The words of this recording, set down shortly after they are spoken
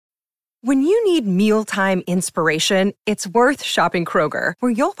When you need mealtime inspiration, it's worth shopping Kroger,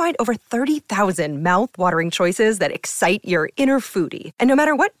 where you'll find over 30,000 mouth-watering choices that excite your inner foodie. And no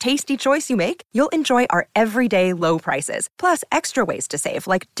matter what tasty choice you make, you'll enjoy our everyday low prices, plus extra ways to save,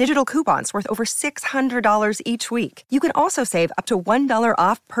 like digital coupons worth over $600 each week. You can also save up to $1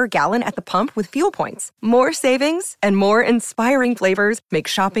 off per gallon at the pump with fuel points. More savings and more inspiring flavors make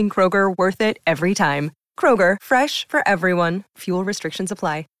shopping Kroger worth it every time. Kroger, fresh for everyone. Fuel restrictions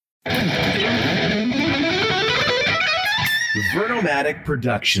apply. Vernomatic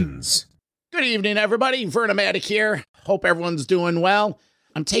Productions. Good evening, everybody. Vernomatic here. Hope everyone's doing well.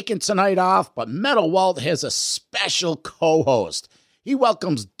 I'm taking tonight off, but Metal Walt has a special co-host. He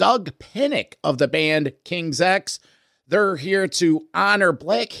welcomes Doug Pinnick of the band King's X. They're here to honor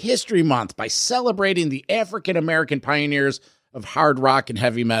Black History Month by celebrating the African-American pioneers of hard rock and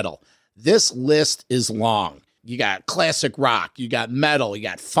heavy metal. This list is long. You got classic rock, you got metal, you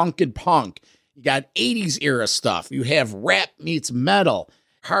got funk and punk, you got 80s era stuff, you have rap meets metal,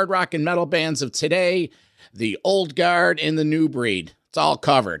 hard rock and metal bands of today, the old guard and the new breed. It's all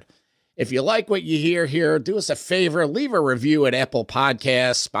covered. If you like what you hear here, do us a favor, leave a review at Apple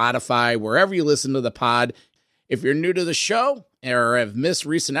Podcasts, Spotify, wherever you listen to the pod. If you're new to the show or have missed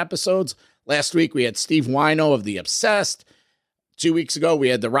recent episodes, last week we had Steve Wino of The Obsessed. 2 weeks ago, we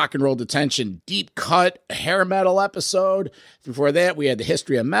had the Rock and Roll Detention Deep Cut hair metal episode. Before that, we had the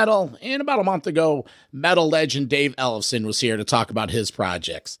History of Metal. And about a month ago, metal legend Dave Ellefson was here to talk about his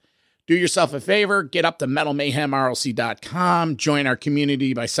projects. Do yourself a favor, get up to metalmayhemroc.com, join our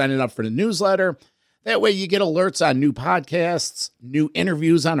community by signing up for the newsletter. That way you get alerts on new podcasts, new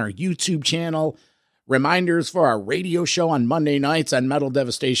interviews on our YouTube channel, reminders for our radio show on Monday nights on Metal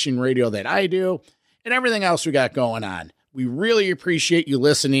Devastation Radio that I do, and everything else we got going on. We really appreciate you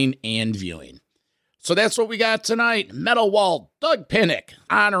listening and viewing. So that's what we got tonight. Metal Walt, Doug Pinnick,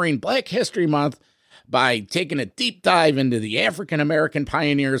 honoring Black History Month by taking a deep dive into the African-American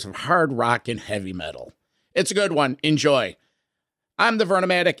pioneers of hard rock and heavy metal. It's a good one. Enjoy. I'm the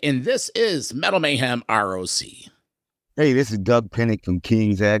Vernomatic, and this is Metal Mayhem ROC. Hey, this is Doug Pinnick from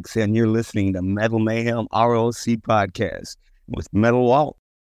King's X, and you're listening to Metal Mayhem ROC podcast with Metal Walt.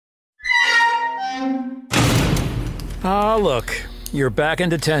 Ah, look, you're back in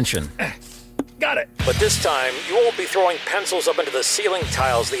detention. Got it. But this time, you won't be throwing pencils up into the ceiling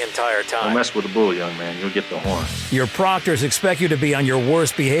tiles the entire time. Don't mess with the bull, young man. You'll get the horn. Your proctors expect you to be on your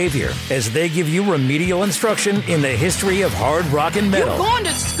worst behavior as they give you remedial instruction in the history of hard rock and metal. You going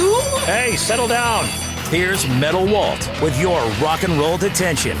to school? Hey, settle down. Here's Metal Walt with your rock and roll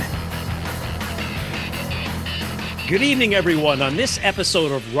detention. Good evening, everyone. On this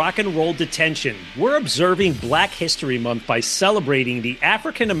episode of Rock and Roll Detention, we're observing Black History Month by celebrating the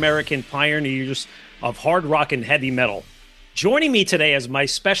African-American pioneers of hard rock and heavy metal. Joining me today as my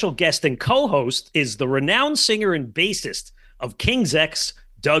special guest and co-host is the renowned singer and bassist of King's X,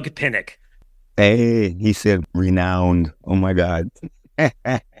 Doug Pinnick. Hey, he said renowned. Oh, my God.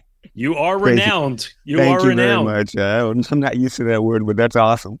 You are renowned. You Thank are you renowned. very much. I'm not used to that word, but that's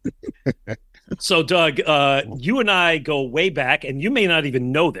awesome. So, Doug, you and I go way back, and you may not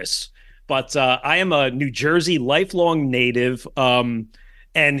even know this, but I am a New Jersey lifelong native, and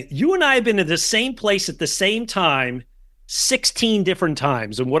you and I have been at the same place at the same time 16 different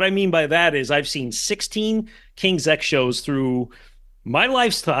times. And what I mean by that is I've seen 16 King's X shows through my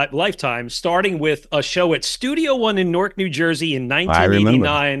lifetime, starting with a show at Studio One in Newark, New Jersey in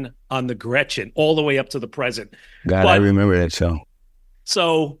 1989 on the Gretchen, all the way up to the present. God, I remember that show.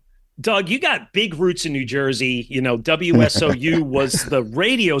 So, Doug, you got big roots in New Jersey. You know, WSOU was the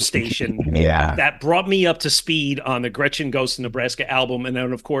radio station that brought me up to speed on the Gretchen Goes to Nebraska album. And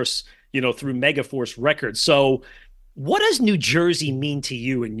then, of course, you know, through Megaforce Records. So what does New Jersey mean to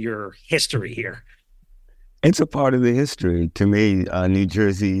you in your history here? It's a part of the history to me, New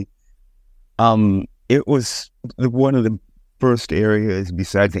Jersey. It was one of the first areas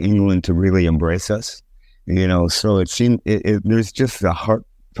besides England to really embrace us, you know, so it seemed there's just a heart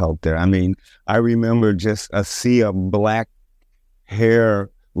felt there. I mean, I remember just a sea of black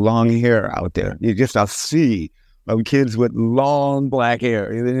hair, long hair out there. Just a sea of kids with long black hair.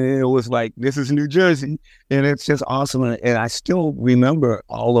 And it was like, this is New Jersey. And it's just awesome. And I still remember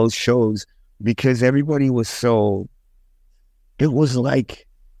all those shows because everybody was so, it was like,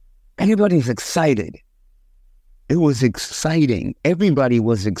 everybody's excited. It was exciting. Everybody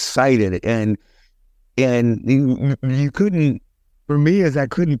was excited. And you couldn't, for me, as I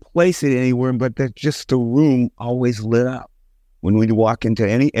couldn't place it anywhere, but that just the room always lit up when we walk into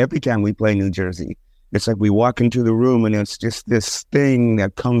every time we play New Jersey. It's like we walk into the room and it's just this thing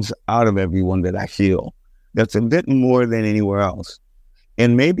that comes out of everyone that I feel. That's a bit more than anywhere else.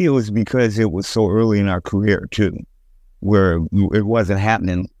 And maybe it was because it was so early in our career too, where it wasn't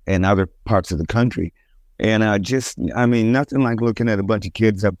happening in other parts of the country. And nothing like looking at a bunch of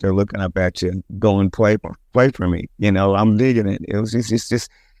kids up there looking up at you, going play for me. I'm digging it. It was just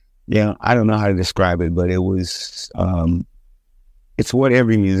I don't know how to describe it, but it was, it's what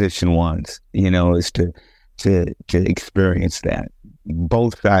every musician wants, is to experience that,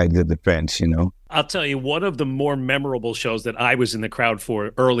 both sides of the fence, I'll tell you, one of the more memorable shows that I was in the crowd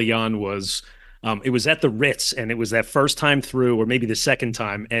for early on was, it was at the Ritz, and it was that first time through, or maybe the second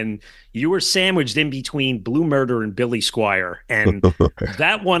time, and you were sandwiched in between Blue Murder and Billy Squire. And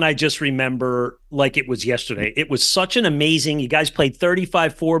that one I just remember like it was yesterday. It was such an amazing, you guys played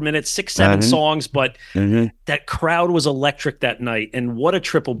 35, 4 minutes, 6, 7 songs, but that crowd was electric that night. And what a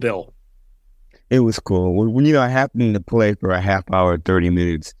triple bill. It was cool. When I happened to play for a half hour, 30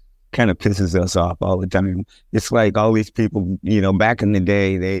 minutes, kind of pisses us off all the time. It's like all these people, back in the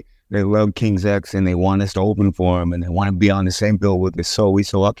day, they love King's X and they want us to open for them and they want to be on the same bill with us. So we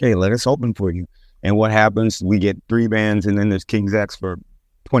said, okay, let us open for you. And what happens? We get 3 bands and then there's King's X for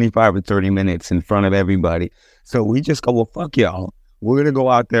 25 or 30 minutes in front of everybody. So we just go, well, fuck y'all. We're going to go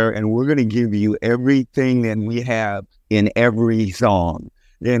out there and we're going to give you everything that we have in every song.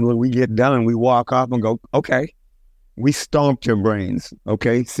 Then when we get done, we walk off and go, okay, we stomped your brains.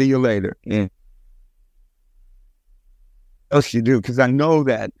 Okay, see you later. And what else you do? Because I know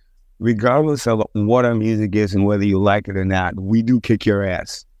that regardless of what our music is and whether you like it or not, we do kick your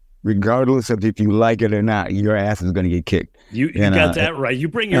ass. Regardless of if you like it or not, your ass is going to get kicked. You got that right. You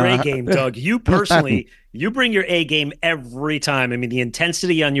bring your A game, Doug. You personally, you bring your A game every time. I mean, the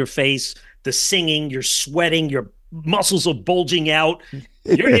intensity on your face, the singing, you're sweating, your muscles are bulging out.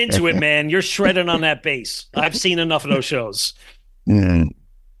 You're into it, man. You're shredding on that bass. I've seen enough of those shows.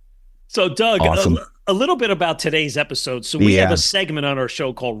 So, Doug, awesome. A little bit about today's episode. So we have a segment on our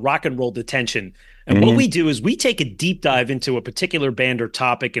show called Rock and Roll Detention. And what we do is we take a deep dive into a particular band or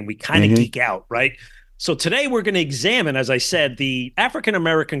topic and we kind of geek out, right? So today we're going to examine, as I said, the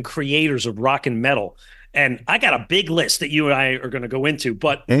African-American creators of rock and metal. And I got a big list that you and I are going to go into.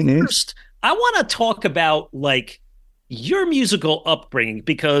 But first, I want to talk about your musical upbringing,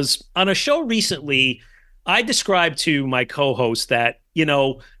 because on a show recently, I described to my co-host that,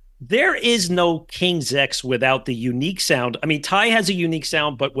 there is no King's X without the unique sound. I mean, Ty has a unique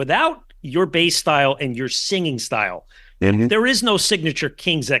sound, but without your bass style and your singing style, there is no signature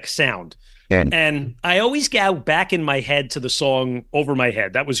King's X sound. And I always go back in my head to the song Over My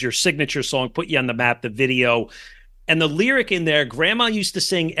Head. That was your signature song, put you on the map, the video. And the lyric in there, Grandma used to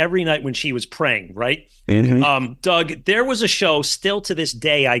sing every night when she was praying, right? Doug, there was a show, still to this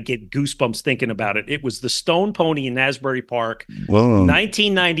day, I get goosebumps thinking about it. It was the Stone Pony in Asbury Park,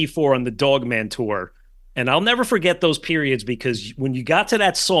 1994 on the Dogman Tour. And I'll never forget those periods, because when you got to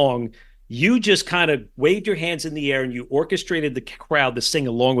that song, you just kind of waved your hands in the air and you orchestrated the crowd to sing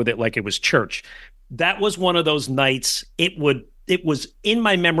along with it like it was church. That was one of those nights. It was in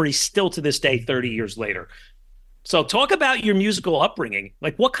my memory still to this day, 30 years later. So talk about your musical upbringing.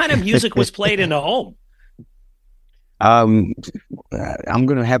 Like, what kind of music was played in the home? I'm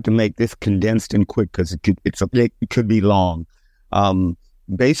going to have to make this condensed and quick because it could be long.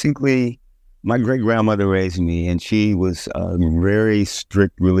 Basically, my great-grandmother raised me, and she was a very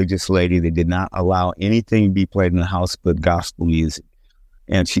strict religious lady that did not allow anything to be played in the house but gospel music.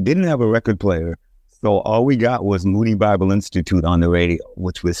 And she didn't have a record player, so all we got was Moody Bible Institute on the radio,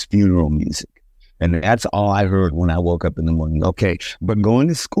 which was funeral music. And that's all I heard when I woke up in the morning. Okay, but going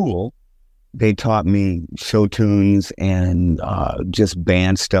to school, they taught me show tunes and just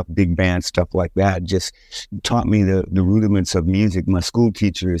band stuff, big band stuff like that. Just taught me the rudiments of music. My school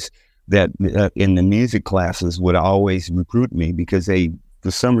teachers that in the music classes would always recruit me because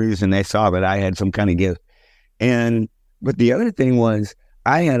for some reason, they saw that I had some kind of gift. But the other thing was,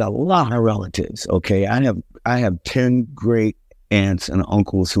 I had a lot of relatives. Okay, I have 10 great aunts and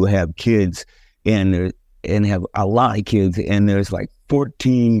uncles who have kids. And have a lot of kids, and there's like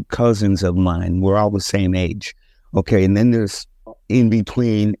 14 cousins of mine. We're all the same age, okay? And then there's in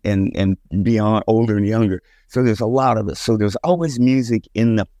between and beyond, older and younger. So there's a lot of us. So there's always music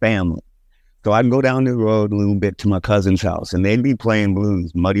in the family. So I'd go down the road a little bit to my cousin's house, and they'd be playing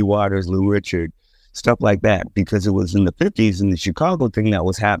blues, Muddy Waters, Lou Richard, stuff like that, because it was in the 50s, and the Chicago thing that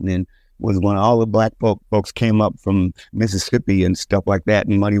was happening was when all the black folks came up from Mississippi and stuff like that,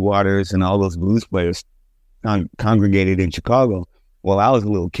 and Muddy Waters and all those blues players congregated in Chicago. Well, I was a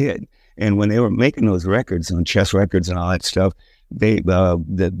little kid, and when they were making those records on Chess Records and all that stuff,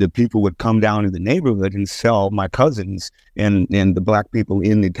 the people would come down to the neighborhood and sell my cousins and the black people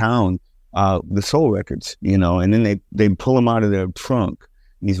in the town the soul records, and then they'd pull them out of their trunk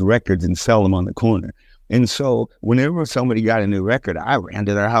these records and sell them on the corner. And so whenever somebody got a new record, I ran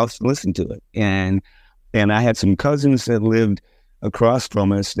to their house to listen to it. And I had some cousins that lived across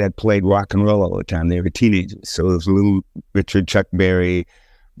from us that played rock and roll all the time. They were teenagers. So it was Little Richard, Chuck Berry,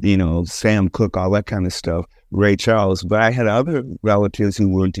 Sam Cooke, all that kind of stuff, Ray Charles. But I had other relatives who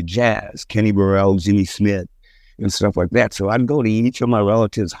were into jazz, Kenny Burrell, Jimmy Smith, and stuff like that. So I'd go to each of my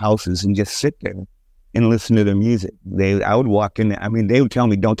relatives' houses and just sit there and listen to their music. I would walk in there. I mean, they would tell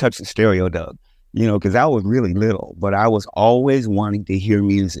me, don't touch the stereo, Doug, because I was really little, but I was always wanting to hear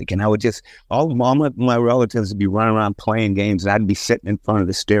music. And I would just, all my relatives would be running around playing games, and I'd be sitting in front of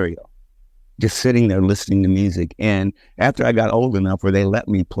the stereo, just sitting there listening to music. And after I got old enough where they let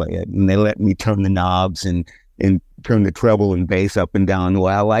me play it, and they let me turn the knobs and turn the treble and bass up and down,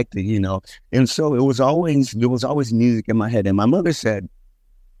 well, I liked it, And so there was always music in my head. And my mother said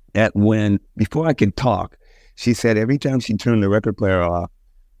that before I could talk, she said every time she turned the record player off,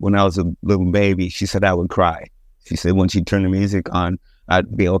 when I was a little baby, she said I would cry. She said when she turned the music on,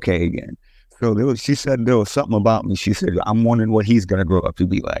 I'd be okay again. So she said there was something about me. She said, I'm wondering what he's going to grow up to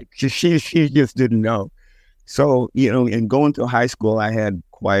be like. She just didn't know. So, and going through high school, I had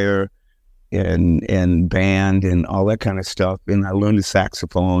choir and band and all that kind of stuff. And I learned the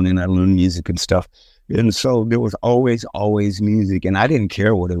saxophone and I learned music and stuff. And so there was always music. And I didn't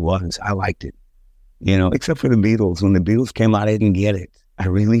care what it was. I liked it, except for the Beatles. When the Beatles came out, I didn't get it. I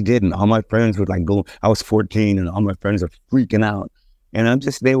really didn't. All my friends would I was 14 and all my friends are freaking out. And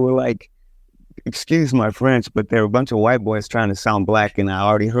they were like, excuse my French, but they were a bunch of white boys trying to sound black, and I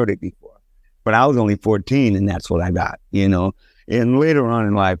already heard it before. But I was only 14 and that's what I got, And later on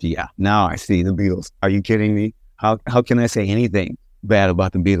in life, now I see the Beatles. Are you kidding me? How can I say anything bad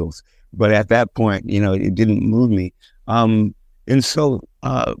about the Beatles? But at that point, it didn't move me. And so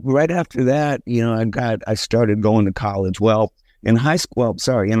right after that, I started going to college. Well, in high school,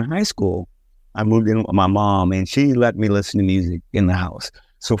 I moved in with my mom, and she let me listen to music in the house.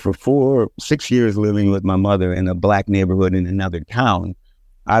 So for 6 years living with my mother in a black neighborhood in another town,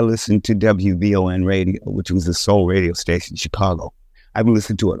 I listened to WVON radio, which was a soul radio station in Chicago. I would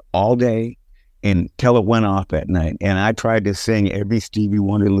listen to it all day until it went off at night. And I tried to sing every Stevie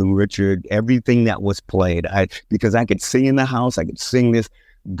Wonder, Little Richard, everything that was played. Because I could sing in the house. I could sing this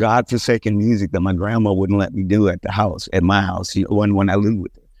godforsaken music that my grandma wouldn't let me do at my house, when I lived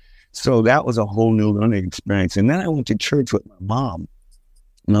with her. So that was a whole new learning experience. And then I went to church with my mom.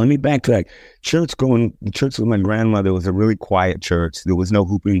 Now, let me backtrack. The church with my grandmother was a really quiet church. There was no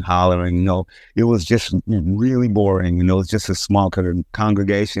hooping and hollering. No, it was just really boring. It was just a small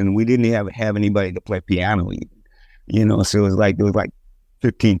congregation. We didn't have anybody to play piano even. So there was like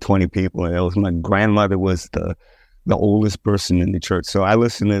 15, 20 people. And my grandmother was the oldest person in the church. So I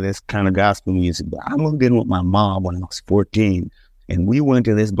listened to this kind of gospel music. But I moved in with my mom when I was 14, and we went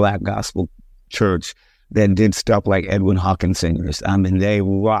to this black gospel church that did stuff like Edwin Hawkins singers. I mean, they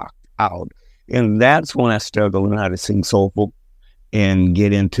rocked out. And that's when I started to learn how to sing soulful and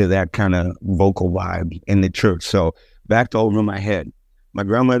get into that kind of vocal vibe in the church. So back to over my head. My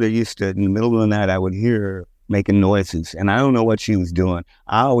grandmother used to, in the middle of the night, I would hear her making noises, and I don't know what she was doing.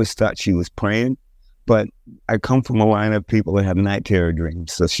 I always thought she was praying, but I come from a line of people that have night terror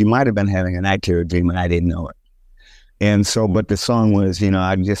dreams. So she might have been having a night terror dream and I didn't know it. And so, but the song was,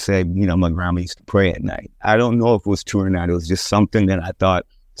 I'd just say, my grandma used to pray at night. I don't know if it was true or not. It was just something that I thought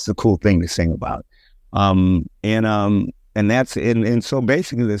it's a cool thing to sing about. And that's it. And so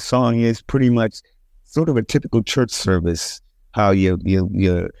basically the song is pretty much sort of a typical church service, how your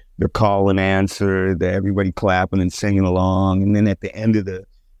call and answer, everybody clapping and singing along. And then at the end of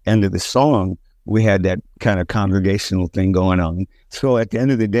the song, we had that kind of congregational thing going on. So at the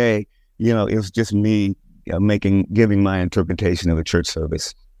end of the day, it was just me giving my interpretation of a church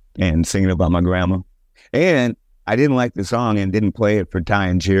service and singing about my grandma. And I didn't like the song and didn't play it for Ty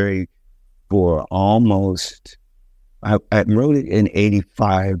and Jerry for almost, I wrote it in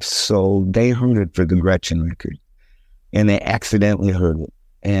 85, so they heard it for the Gretchen record, and they accidentally heard it.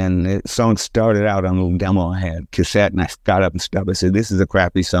 And the song started out on a little demo I had, cassette, and I got up and stopped. I said, this is a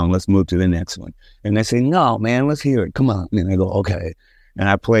crappy song, let's move to the next one. And they say, no, man, let's hear it, come on. And I go, okay. And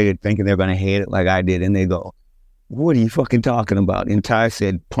I played it thinking they're going to hate it like I did. And they go, what are you fucking talking about? And Ty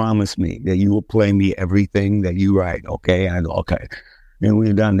said, promise me that you will play me everything that you write, okay? And I go, okay. And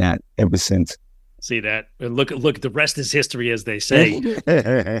we've done that ever since. See that? And look, the rest is history, as they say.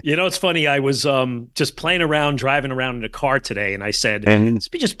 It's funny. I was just playing around, driving around in a car today, and I said, let me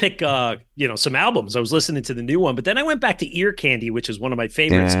just pick, some albums. I was listening to the new one, but then I went back to Ear Candy, which is one of my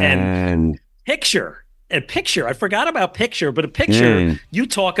favorites, and Picture. I forgot about Picture, but a Picture, you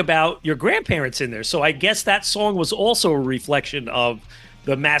talk about your grandparents in there. So I guess that song was also a reflection of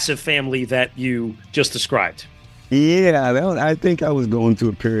the massive family that you just described? Yeah, I think I was going through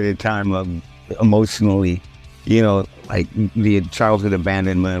a period of time of emotionally, like the childhood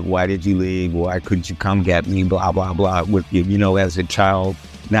abandonment. Why did you leave? Why couldn't you come get me? Blah, blah, blah. With as a child,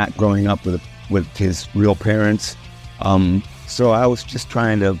 not growing up with his real parents. So I was just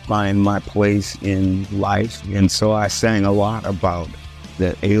trying to find my place in life. And so I sang a lot about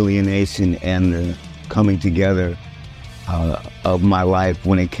the alienation and the coming together of my life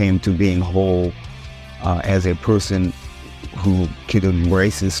when it came to being whole as a person who could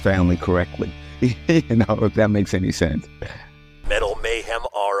embrace his family correctly. If that makes any sense. Metal Mayhem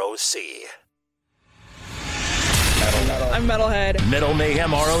ROC. I'm Metalhead. Metal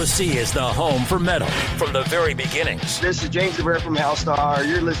Mayhem ROC is the home for metal from the very beginnings. This is James the Bear from Hellstar.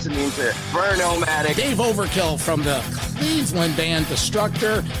 You're listening to Burnomatic. Dave Overkill from the Cleveland band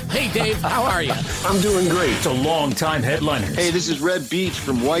Destructor. Hey, Dave, how are you? I'm doing great. To longtime headliners. Hey, this is Red Beach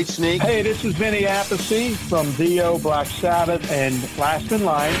from Whitesnake. Hey, this is Vinny Appice from Dio, Black Sabbath, and Last in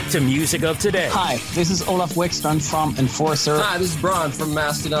Line. To music of today. Hi, this is Olaf Wickstrand from Enforcer. Hi, this is Braun from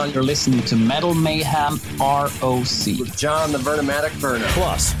Mastodon. You're listening to Metal Mayhem ROC. With John the Vernomatic Burner.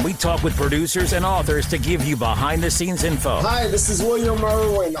 Plus, we talk with producers and authors to give you behind-the-scenes info. Hi, this is William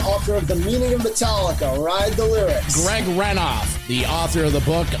Irwin, author of The Meaning of Metallica, Ride the Lyrics. Greg Renoff, the author of the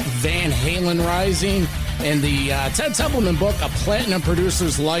book Van Halen Rising, and the Ted Templeman book, A Platinum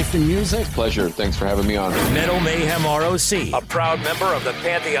Producer's Life in Music. Pleasure. Thanks for having me on. Metal Mayhem ROC, a proud member of the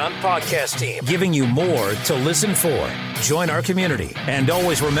Pantheon podcast team, giving you more to listen for. Join our community, and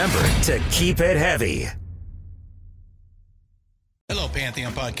always remember to keep it heavy. Hello,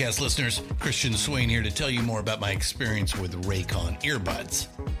 Pantheon podcast listeners. Christian Swain here to tell you more about my experience with Raycon earbuds.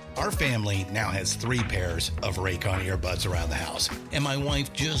 Our family now has 3 pairs of Raycon earbuds around the house, and my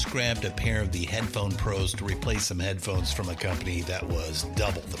wife just grabbed a pair of the Headphone Pros to replace some headphones from a company that was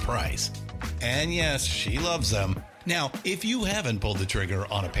double the price. And yes, she loves them. Now, if you haven't pulled the trigger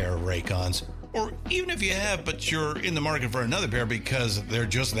on a pair of Raycons, or even if you have, but you're in the market for another pair because they're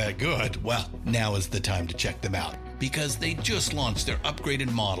just that good, well, now is the time to check them out, because they just launched their upgraded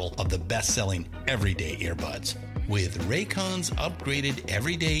model of the best-selling everyday earbuds. With Raycon's upgraded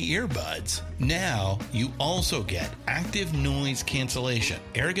everyday earbuds, now you also get active noise cancellation,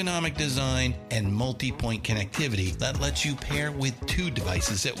 ergonomic design, and multi-point connectivity that lets you pair with 2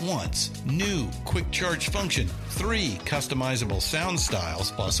 devices at once. New quick charge function, 3 customizable sound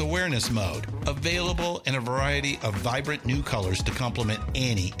styles, plus awareness mode. Available in a variety of vibrant new colors to complement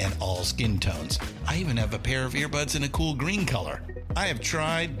any and all skin tones. I even have a pair of earbuds in a cool green color. I have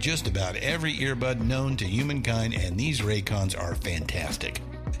tried just about every earbud known to humankind, and these Raycons are fantastic.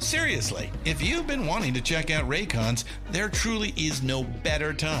 Seriously, if you've been wanting to check out Raycons, there truly is no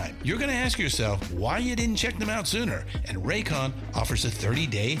better time. You're going to ask yourself why you didn't check them out sooner, and Raycon offers a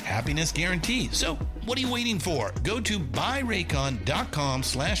 30-day happiness guarantee. So what are you waiting for? Go to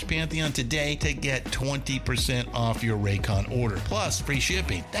buyraycon.com/Pantheon today to get 20% off your Raycon order, plus free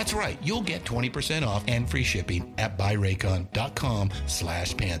shipping. That's right, you'll get 20% off and free shipping at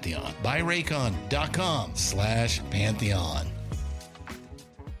buyraycon.com/Pantheon. buyraycon.com/Pantheon.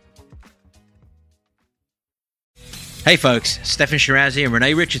 Hey folks, Stefan Shirazi and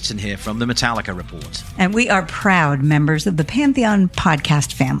Renee Richardson here from the Metallica Report. And we are proud members of the Pantheon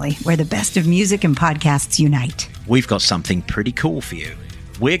podcast family, where the best of music and podcasts unite. We've got something pretty cool for you.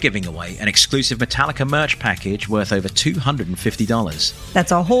 We're giving away an exclusive Metallica merch package worth over $250.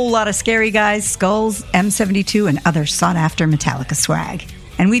 That's a whole lot of Scary Guys, skulls, M72, and other sought-after Metallica swag.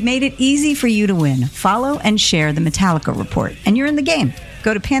 And we've made it easy for you to win. Follow and share the Metallica Report, and you're in the game.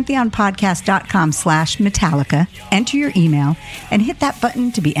 Go to pantheonpodcast.com/Metallica, enter your email, and hit that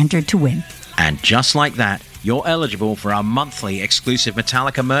button to be entered to win. And just like that, you're eligible for our monthly exclusive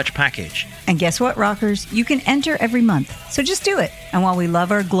Metallica merch package. And guess what, rockers? You can enter every month, so just do it. And while we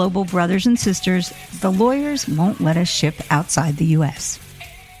love our global brothers and sisters, the lawyers won't let us ship outside the U.S.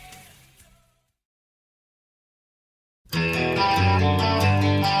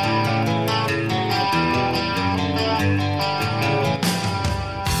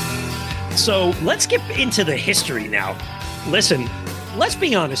 So let's get into the history now. Listen, let's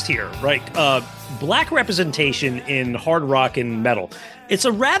be honest here, right? Black representation in hard rock and metal. It's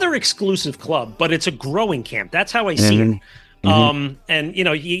a rather exclusive club, but it's a growing camp. That's how I see it. And, you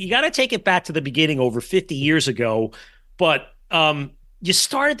know, you got to take it back to the beginning over 50 years ago. But you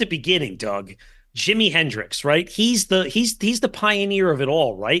start at the beginning, Doug. Jimi Hendrix, right? He's the pioneer of it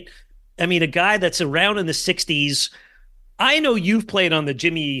all, right? I mean, a guy that's around in the 60s. I know you've played on the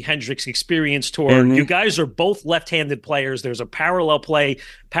Jimi Hendrix Experience Tour. You guys are both left-handed players. There's a parallel play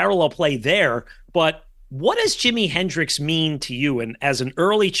there. But What does Jimi Hendrix mean to you? And as an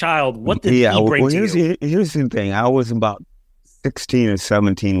early child, what did he bring to you? Here's the thing. I was about 16 or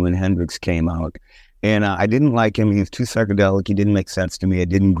 17 when Hendrix came out. And I didn't like him. He was too psychedelic. He didn't make sense to me. It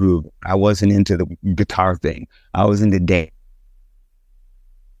didn't groove. I wasn't into the guitar thing. I was into dance.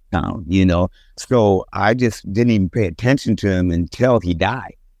 So I just didn't even pay attention to him until he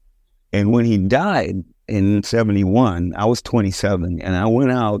died. And when he died in 71, I was 27, and I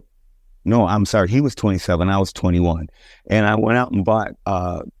went out. No, I'm sorry. He was 27. I was 21. And I went out and bought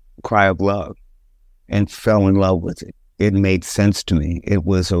Cry of Love and fell in love with it. It made sense to me. It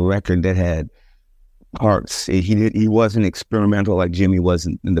was a record that had parts. He wasn't experimental like Jimmy was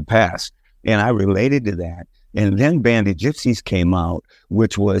in the past. And I related to that. And then Bandit Gypsies came out,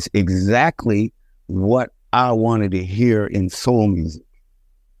 which was exactly what I wanted to hear in soul music.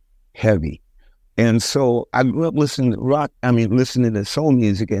 Heavy. And so I grew up listening to soul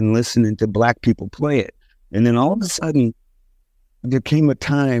music and listening to black people play it. And then all of a sudden, there came a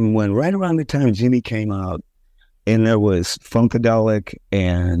time when, right around the time Jimmy came out, and there was Funkadelic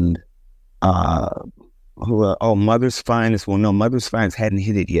and Mother's Finest. Well, no, Mother's Finest hadn't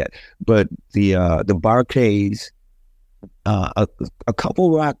hit it yet, but the Barcades, a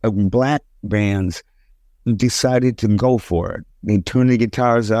couple black bands decided to go for it. They turned the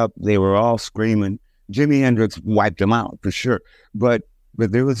guitars up. They were all screaming. Jimi Hendrix wiped them out for sure. But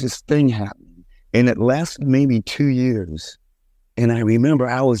there was this thing happening, and it lasted maybe 2 years. And I remember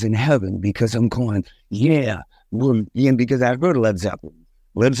I was in heaven because I'm going, because I heard Led Zeppelin.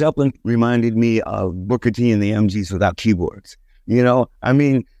 Led Zeppelin reminded me of Booker T and the MGs without keyboards. Rock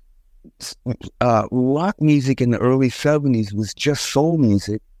music in the early 70s was just soul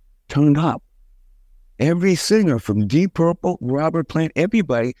music turned up. Every singer from Deep Purple, Robert Plant,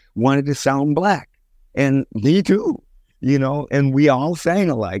 everybody wanted to sound black. And me too, and we all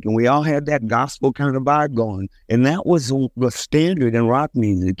sang alike, and we all had that gospel kind of vibe going. And that was the standard in rock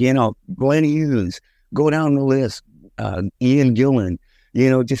music. Glenn Hughes, go down the list, Ian Gillan,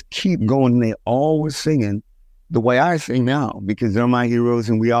 just keep going. They all were singing the way I sing now because they're my heroes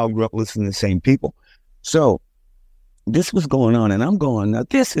and we all grew up listening to the same people. So this was going on, and I'm going, now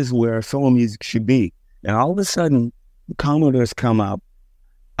this is where soul music should be. And all of a sudden, the Commodores come up.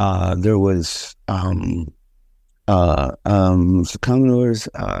 There was Commodores,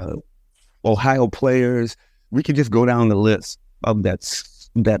 Ohio Players. We could just go down the list of that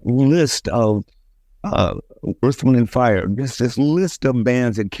list of Earth, Wind & Fire. This list of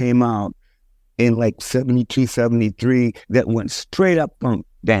bands that came out in like 72, 73 that went straight up funk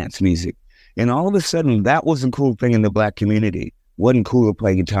dance music. And all of a sudden, that was a cool thing in the black community. Wasn't cool to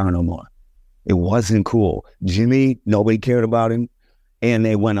play guitar no more. It wasn't cool. Jimmy, nobody cared about him. And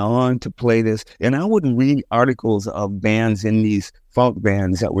they went on to play this. And I would read articles of bands in these funk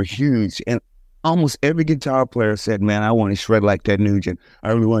bands that were huge. And almost every guitar player said, man, I want to shred like Ted Nugent.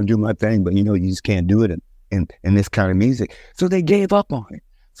 I really want to do my thing, but you just can't do it in this kind of music. So they gave up on it.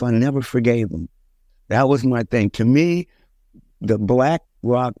 So I never forgave them. That was my thing. To me, the black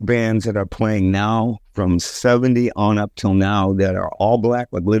rock bands that are playing now from 70 on up till now that are all black,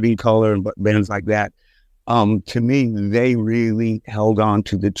 like Living Colour and bands like that, to me, they really held on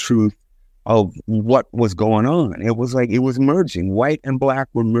to the truth of what was going on. It was like, it was merging. White and black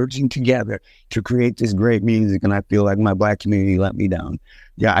were merging together to create this great music, and I feel like my black community let me down.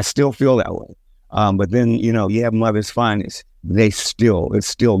 Yeah, I still feel that way. But then, you have Mother's Finest. It's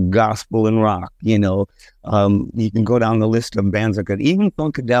still gospel and rock, you can go down the list of bands like that. Even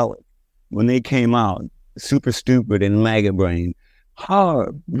Funkadelic, when they came out, Super Stupid and Maggot Brain,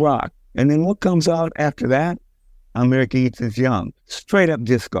 hard rock. And then what comes out after that? America Eats Us Young, straight up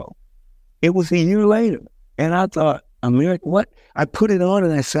disco. It was a year later. And I thought, America, what? I put it on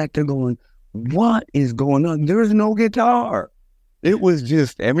and I sat there going, what is going on? There's no guitar. It was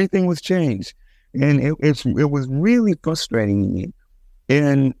just, everything was changed. And it was really frustrating to me.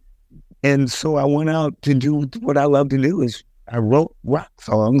 And so I went out to do what I love to do is I wrote rock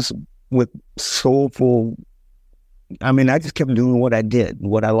songs with soulful, I just kept doing what I did,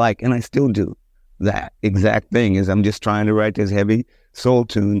 what I like, and I still do that exact thing is I'm just trying to write this heavy soul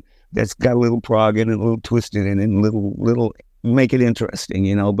tune that's got a little prog in it, a little twisted in it, and little make it interesting,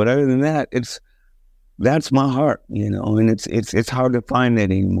 But other than that, that's my heart, and it's hard to find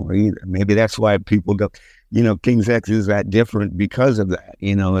that anymore either. Maybe that's why people go, King's X is that different because of that.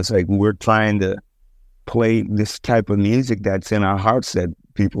 It's like we're trying to play this type of music that's in our hearts that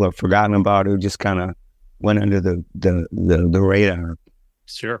people have forgotten about or just kind of went under the radar.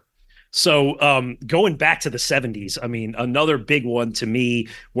 Sure. So going back to the 70s, another big one to me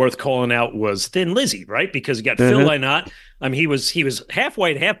worth calling out was Thin Lizzy, right? Because you got Phil Lynott, I mean, he was half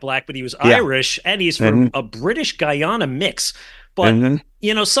white, half black, but he was Irish, and he's from a British Guyana mix. But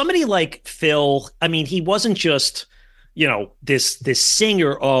somebody like Phil, I mean, he wasn't just this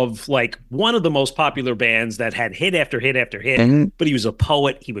singer of like one of the most popular bands that had hit after hit after hit, but he was a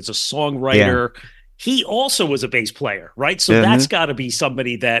poet, he was a songwriter. He also was a bass player, right? So that's got to be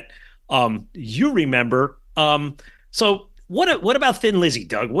somebody that you remember. So what about Thin Lizzy,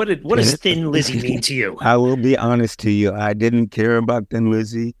 Doug? What does Thin Lizzy mean to you? I will be honest to you. I didn't care about Thin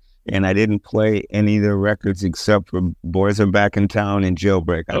Lizzy, and I didn't play any of their records except for Boys Are Back in Town and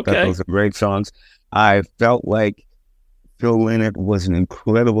Jailbreak. I thought those were great songs. I felt like Phil Lynott was an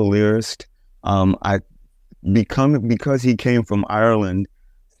incredible lyricist. Because he came from Ireland,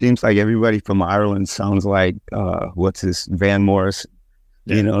 seems like everybody from Ireland sounds like Van Morrison.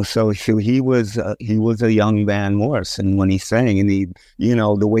 So he was a young Van Morrison when he sang, and he,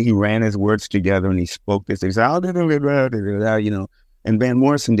 the way he ran his words together and he spoke this, and Van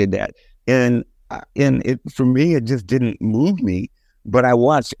Morrison did that, and it, for me, it just didn't move me, but I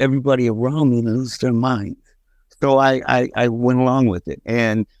watched everybody around me lose their minds, so I went along with it,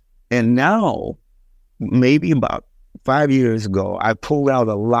 and now, maybe about 5 years ago, I pulled out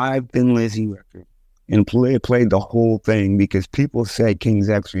a live Thin Lizzy record and played the whole thing, because people say King's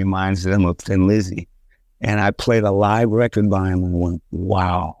X reminds them of Thin Lizzy. And I played a live record by him and went,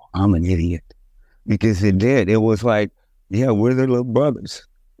 wow, I'm an idiot. Because it did. It was like, yeah, we're their little brothers.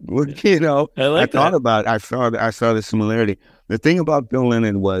 I thought about it. I saw the similarity. The thing about Phil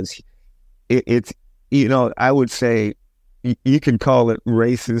Lynott was, it's I would say, you can call it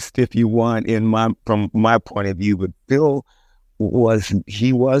racist if you want from my point of view, but Phil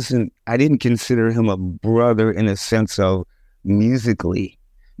I didn't consider him a brother in a sense of musically,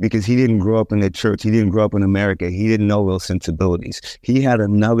 because he didn't grow up in the church. He didn't grow up in America. He didn't know those sensibilities. He had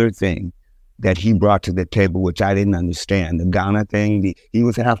another thing that he brought to the table, which I didn't understand. The Ghana thing, he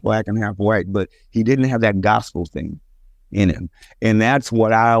was half black and half white, but he didn't have that gospel thing in him. And that's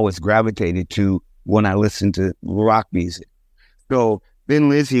what I always gravitated to when I listened to rock music. So Thin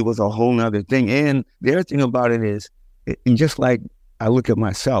Lizzy was a whole nother thing. And the other thing about it is, just like I look at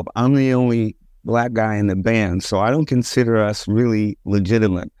myself, I'm the only black guy in the band, so I don't consider us really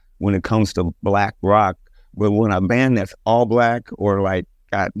legitimate when it comes to black rock. But when a band that's all black, or like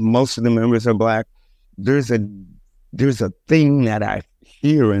got most of the members are black, there's a thing that I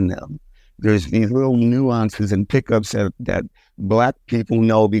hear in them. There's these little nuances and pickups that black people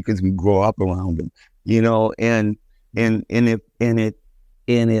know because we grow up around them, and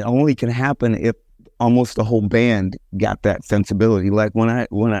it only can happen if almost the whole band got that sensibility. Like when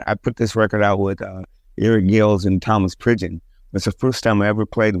I put this record out with Eric Gales and Thomas Pridgeon, it's the first time I ever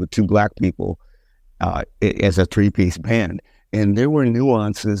played with two black people as a three-piece band. And there were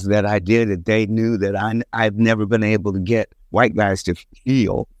nuances that I did that they knew that I've never been able to get white guys to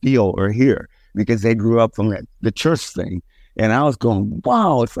feel or hear, because they grew up from the church thing. And I was going,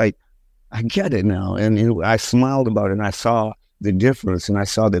 wow, it's like, I get it now. And I smiled about it, and I saw the difference, and I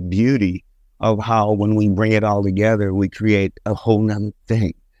saw the beauty of how when we bring it all together, we create a whole nother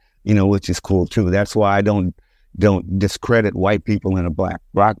thing, which is cool too. That's why I don't discredit white people in a black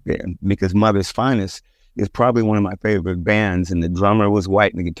rock band, because Mother's Finest is probably one of my favorite bands, and the drummer was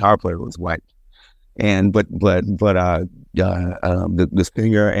white and the guitar player was white. And but the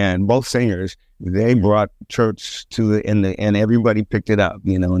singer and both singers, they brought church to it, and everybody picked it up,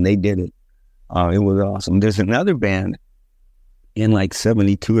 and they did it. It was awesome. There's another band in like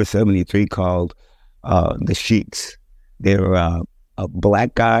 72 or 73 called the Sheiks. They're a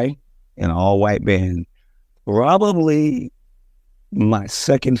black guy and all white band. Probably my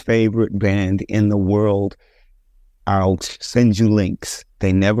second favorite band in the world. I'll send you links.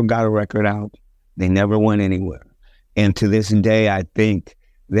 They never got a record out. They never went anywhere. And to this day, I think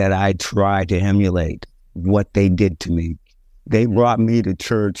that I try to emulate what they did to me. They brought me to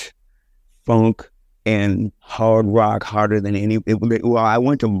church funk and hard rock harder than any. I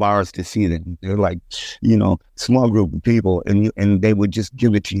went to bars to see them. They're like, small group of people, and they would just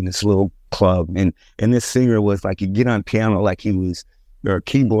give it to you in this little club. And this singer was like, you get on piano like there are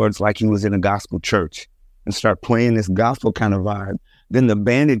keyboards like he was in a gospel church, and start playing this gospel kind of vibe. Then the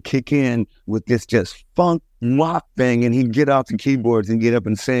band would kick in with this just funk rock thing, and he'd get off the keyboards and get up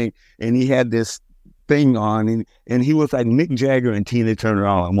and sing. And he had this thing on, and he was like Mick Jagger and Tina Turner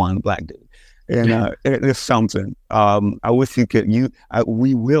all in one, black dude. And it's something. I wish you could. I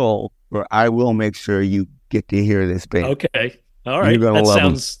will make sure you get to hear this band. Okay, all right.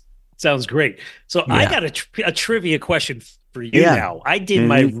 That sounds great. So yeah. I got a trivia question for you now. I did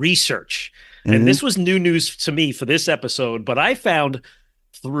my research, and this was new news to me for this episode. But I found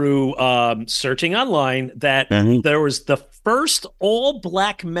through searching online that there was the first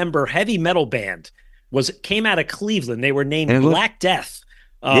all-black member heavy metal band came out of Cleveland. They were named Black Death.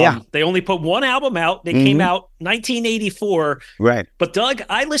 They only put one album out. They came out 1984. Right. But Doug,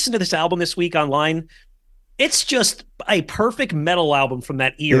 I listened to this album this week online. It's just a perfect metal album from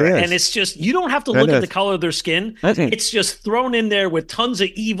that era. And it's just, you don't have to look at the color of their skin. It's just thrown in there with tons of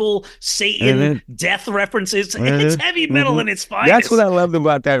evil, Satan, death references. It's heavy metal in its finest. That's what I loved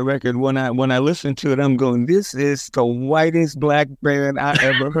about that record. When I listened to it, I'm going, this is the whitest black band I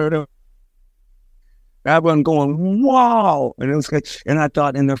ever heard of. I'm going, wow. And it was like, and I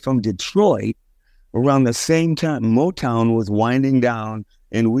thought, and they're from Detroit. Around the same time, Motown was winding down.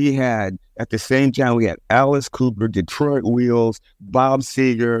 And we had, at the same time, we had Alice Cooper, Detroit Wheels, Bob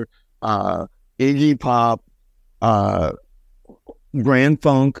Seger, Iggy Pop, Grand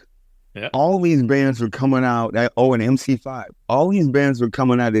Funk. Yep. All these bands were coming out. And MC5. All these bands were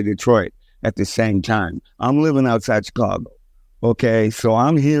coming out of Detroit at the same time. I'm living outside Chicago. Okay, so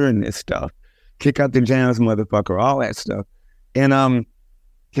I'm hearing this stuff. Kick out the jams, motherfucker, all that stuff. And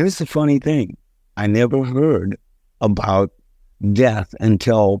here's the funny thing. I never heard about Death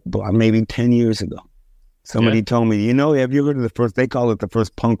until maybe 10 years ago. Somebody told me, have you heard of the first, they call it the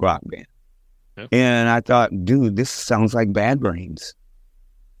first punk rock band. And I thought, dude, this sounds like Bad Brains,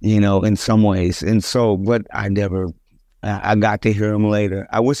 in some ways. And so, but I got to hear them later.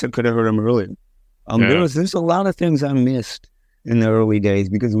 I wish I could have heard them earlier. There's a lot of things I missed in the early days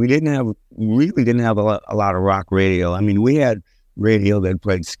because we really didn't have a lot of rock radio. I mean, we had radio that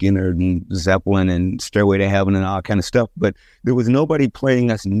played Skinner and Zeppelin and Stairway to Heaven and all kind of stuff, but there was nobody playing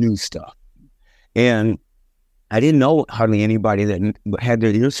us new stuff. And I didn't know hardly anybody that had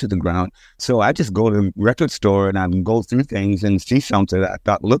their ears to the ground. So I just go to the record store and I'd go through things and see something that I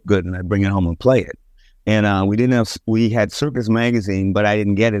thought looked good and I'd bring it home and play it. And we had Circus Magazine, but I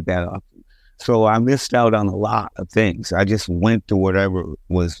didn't get it that often. So I missed out on a lot of things. I just went to whatever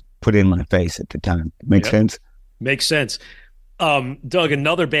was put in my face at the time. Make sense? Makes sense. Doug,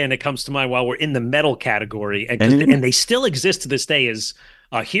 another band that comes to mind while we're in the metal category, and they still exist to this day, is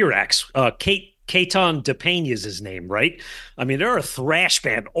Hirax. Caton DePena is his name, right? I mean, they're a thrash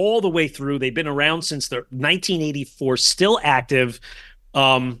band all the way through. They've been around since 1984, still active.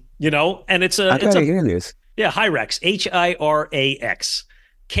 And it's a. I gotta hear this. Yeah, Hirax, Hirax.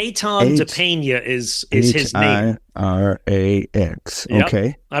 Caton DePena is his name. Hirax. Okay.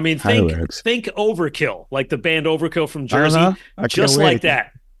 Yep. I mean, think Overkill, like the band Overkill from Jersey, just like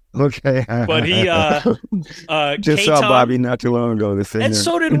that. Okay. But he just saw Bobby not too long ago. And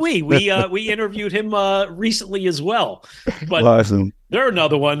so did we. We interviewed him recently as well. But awesome. They're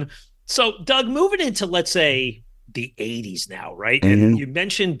another one. So, Doug, moving into, let's say, the 80s now, right? And you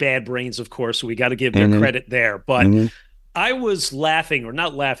mentioned Bad Brains, of course, so we got to give their credit there. But I was laughing, or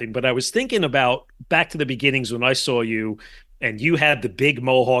not laughing, but I was thinking about back to the beginnings when I saw you and you had the big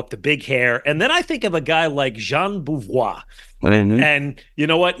mohawk, the big hair. And then I think of a guy like Jean Beauvoir. And you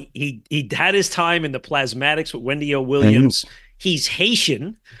know what? He had his time in the Plasmatics with Wendy O. Williams. He's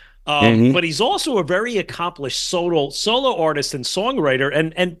Haitian, but he's also a very accomplished solo artist and songwriter.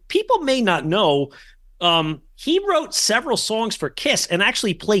 And people may not know, he wrote several songs for Kiss and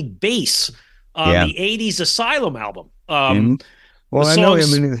actually played bass on the 80s Asylum album. Well, I know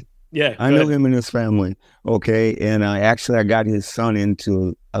him in his family. Okay. And I got his son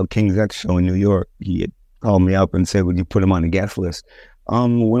into a King's X show in New York. He had called me up and said, would you put him on the guest list?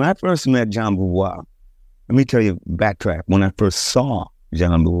 When I first met Jean Beauvoir, let me tell you, backtrack. When I first saw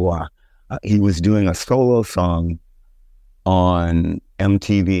Jean Beauvoir, he was doing a solo song on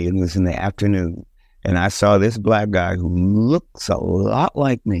MTV. It was in the afternoon. And I saw this black guy who looks a lot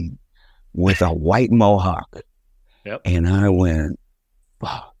like me with a white mohawk. Yep. And I went,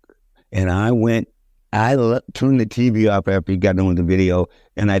 fuck. And I turned the TV off after he got done with the video.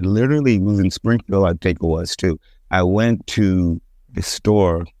 And I literally was in Springfield, I think it was too. I went to the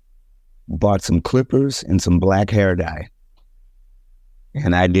store, bought some clippers and some black hair dye.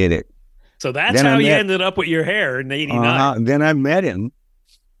 And I did it. So that's how you ended up with your hair in 89. Then I met him.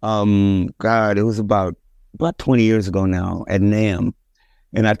 It was about 20 years ago now at NAMM.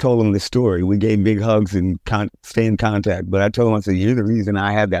 And I told him the story. We gave big hugs and stay in contact. But I told him, I said, you're the reason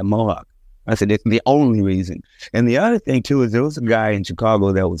I had that mohawk. I said, it's the only reason. And the other thing, too, is there was a guy in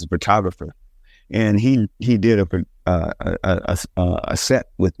Chicago that was a photographer. And he did a set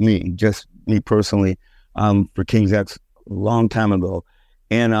with me, just me personally, for King's X a long time ago.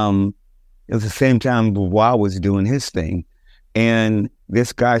 And it was the same time Beauvoir was doing his thing. And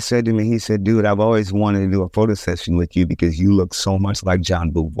this guy said to me, he said, dude, I've always wanted to do a photo session with you because you look so much like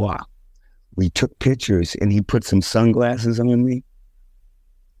Jean Beauvoir. We took pictures and he put some sunglasses on me.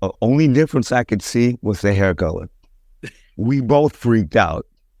 only difference I could see was the hair color. We both freaked out.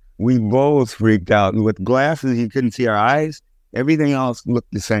 With glasses, you couldn't see our eyes. Everything else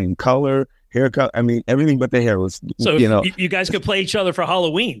looked the same. Color, haircut. I mean, everything but the hair was, so you guys could play each other for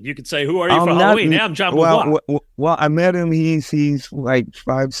Halloween. You could say, who are you for Halloween? Yeah, I'm John Boulogne. Well, I met him. He's like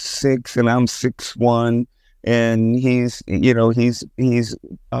 5'6", and I'm 6'1", and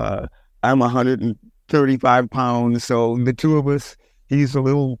I'm 135 pounds. So the two of us, he's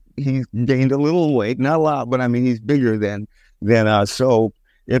gained a little weight, not a lot, but I mean, he's bigger than us. So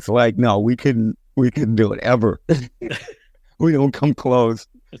it's like, no, we couldn't do it ever. We don't come close.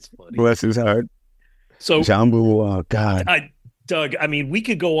 That's funny. Bless his heart. So Jambu, God. Doug, I mean, we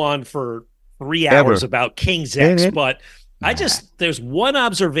could go on for 3 hours about King's X, but there's one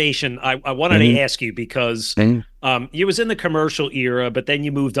observation I wanted to ask you, because you was in the commercial era, but then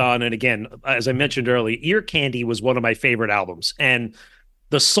you moved on. And again, as I mentioned earlier, Ear Candy was one of my favorite albums. And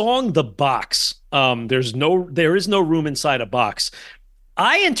the song, The Box, there is no room inside a box.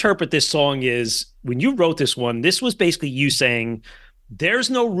 I interpret this song as, when you wrote this one, this was basically you saying, there's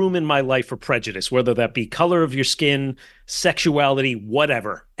no room in my life for prejudice, whether that be color of your skin, sexuality,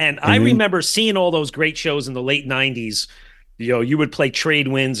 whatever. And I remember seeing all those great shows in the late 90s. You would play Trade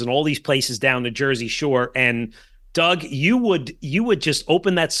Winds and all these places down the Jersey Shore. And Doug, you would just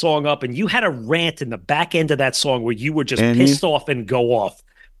open that song up, and you had a rant in the back end of that song where you were just pissed off and go off.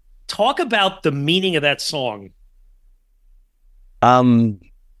 Talk about the meaning of that song. I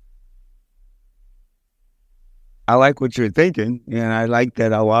like what you're thinking, and I like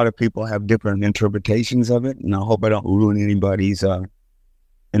that a lot of people have different interpretations of it, and I hope I don't ruin anybody's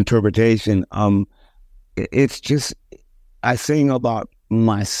interpretation. It's just, I sing about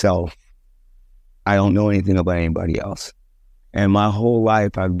myself. I don't know anything about anybody else. And my whole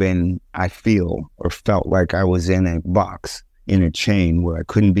life I felt like I was in a box, in a chain where I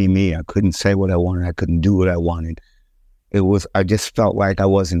couldn't be me. I couldn't say what I wanted. I couldn't do what I wanted. I just felt like I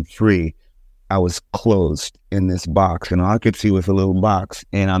wasn't free. I was closed in this box, and all I could see was a little box,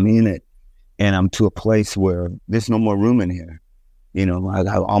 and I'm in it, and I'm to a place where there's no more room in here.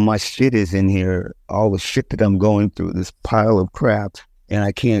 All my shit is in here, all the shit that I'm going through, this pile of crap, and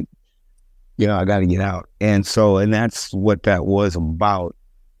I can't, I got to get out. And that's what that was about.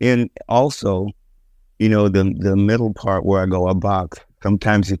 And also, the middle part where I go, a box,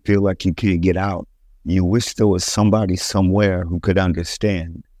 sometimes you feel like you can't get out. You wish there was somebody somewhere who could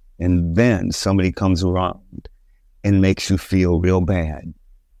understand. And then somebody comes around and makes you feel real bad.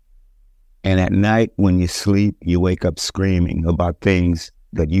 And at night when you sleep, you wake up screaming about things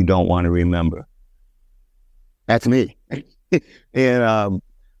that you don't want to remember. That's me. And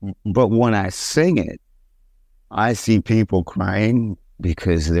but when I sing it, I see people crying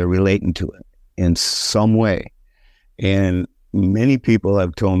because they're relating to it in some way. And many people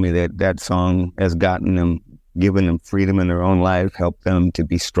have told me that song has given them freedom in their own life, helped them to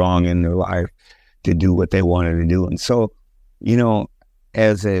be strong in their life, to do what they wanted to do. And so,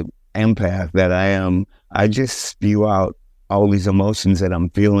 as an empath that I am, I just spew out all these emotions that I'm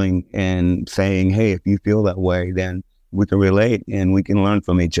feeling and saying, hey, if you feel that way, then we can relate and we can learn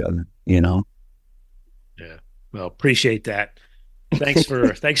from each other, Yeah. Well, appreciate that. Thanks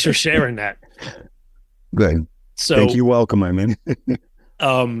for sharing that. Good. So thank you. Welcome. I mean,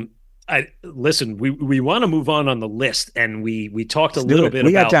 listen, we want to move on the list, and we talked a little bit about.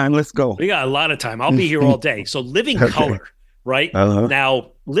 We got time. Let's go. We got a lot of time. I'll be here all day. So Living Color, right?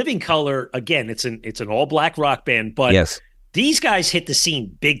 Now, Living Color, again, it's an all black rock band, but these guys hit the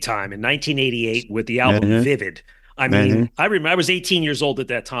scene big time in 1988 with the album Vivid. I mean, I remember I was 18 years old at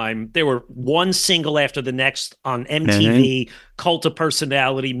that time. There were one single after the next on MTV, Cult of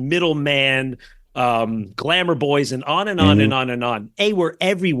Personality, Middleman, Glamour Boys, and on and on and on and on. They were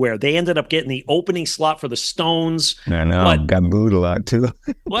everywhere. They ended up getting the opening slot for the Stones. I know. Got booed a lot too.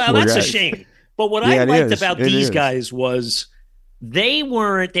 Well, that's a shame. But what I liked about these guys was they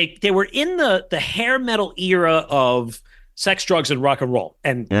were in the hair metal era of sex, drugs, and rock and roll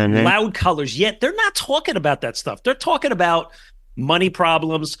and loud colors. Yet they're not talking about that stuff. They're talking about money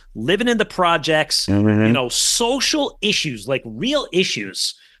problems, living in the projects, social issues, like real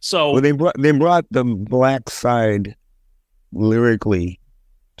issues. So they brought the black side lyrically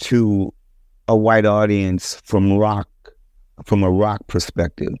to a white audience from a rock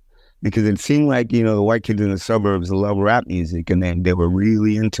perspective, because it seemed like, the white kids in the suburbs love rap music, and then they were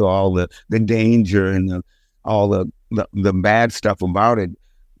really into all the danger and all the bad stuff about it.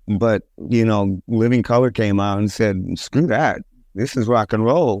 But, Living Color came out and said, screw that. This is rock and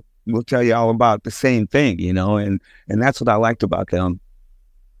roll. We'll tell you all about the same thing, and that's what I liked about them.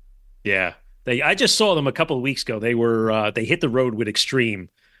 Yeah. I just saw them a couple of weeks ago. They hit the road with Extreme.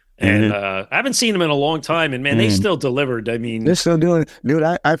 And I haven't seen them in a long time, and man, they still delivered. I mean, they're still doing it. Dude,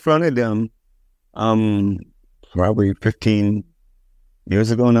 I fronted them probably 15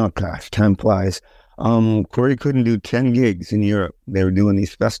 years ago now. Gosh, time flies. Corey couldn't do 10 gigs in Europe. They were doing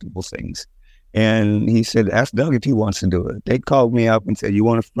these festival things. And he said, ask Doug if he wants to do it. They called me up and said, you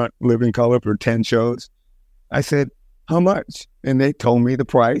want to front Living Color for 10 shows? I said, how much? And they told me the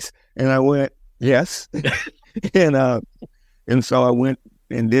price. And I went, yes. and so I went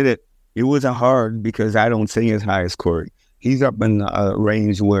and did it. It wasn't hard because I don't sing as high as Corey. He's up in a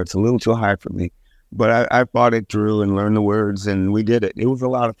range where it's a little too high for me. But I fought it through and learned the words, and we did it. It was a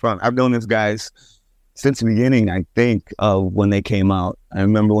lot of fun. I've known these guys since the beginning, I think, of when they came out. I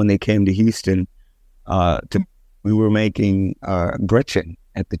remember when they came to Houston, we were making Gretchen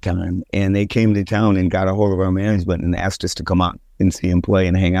at the time, and they came to town and got a hold of our management and asked us to come out and see them play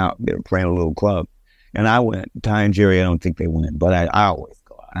and hang out. They were playing a little club. And I went. Ty and Jerry, I don't think they went, but I always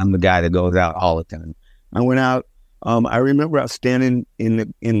go out. I'm the guy that goes out all the time. I went out. I remember I was standing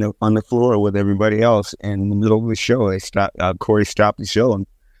on the floor with everybody else, and in the middle of the show, Corey stopped the show and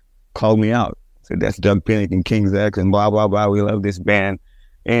called me out. Said, that's Doug Pinnick and King's X and blah, blah, blah. We love this band.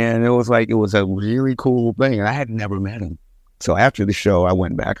 And it was a really cool thing. And I had never met him. So after the show, I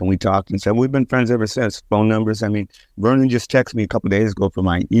went back and we talked and said, we've been friends ever since. Phone numbers. I mean, Vernon just texted me a couple of days ago for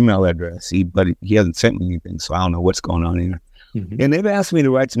my email address, but he hasn't sent me anything. So I don't know what's going on here. Mm-hmm. And they've asked me to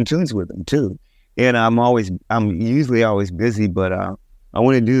write some tunes with them too. And I'm usually always busy, but I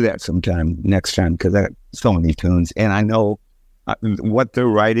want to do that sometime next time because I got so many tunes. And I know what they're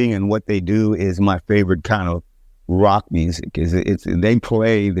writing and what they do is my favorite kind of rock music. They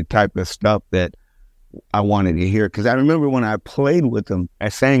play the type of stuff that I wanted to hear. Because I remember when I played with them, I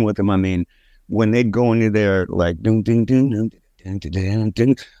sang with them. I mean, when they'd go into their like ding ding ding ding ding ding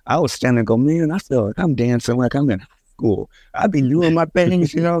ding, I was standing and go, man, I feel like I'm dancing like I'm in high school. I'd be doing my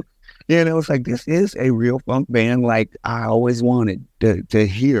things, you know. And it was like, this is a real funk band like I always wanted to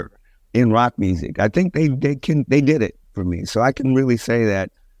hear in rock music. I think they did it for me. So I can really say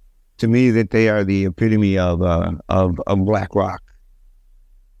that to me that they are the epitome of black rock.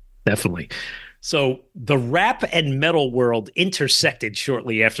 Definitely. So the rap and metal world intersected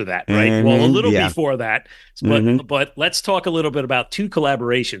shortly after that, right? Mm-hmm, well, a little before that, but let's talk a little bit about two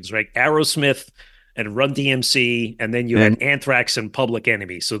collaborations, right? Aerosmith and Run DMC, and then you had Anthrax and Public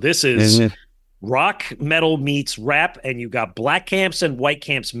Enemy. So this is rock metal meets rap, and you got black camps and white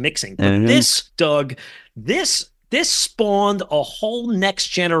camps mixing. But this, Doug, this spawned a whole next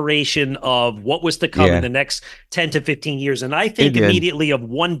generation of what was to come in the next 10 to 15 years. And I think immediately of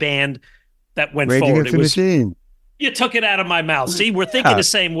one band that went forward. It was You took it out of my mouth. See, we're thinking the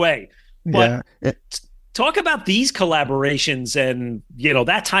same way. But talk about these collaborations and,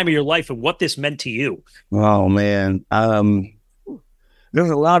 that time of your life and what this meant to you. Oh, man. There's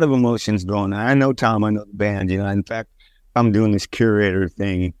a lot of emotions going on. I know Tom, I know the band. In fact, I'm doing this curator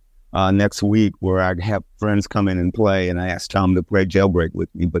thing next week where I have friends come in and play, and I asked Tom to play Jailbreak with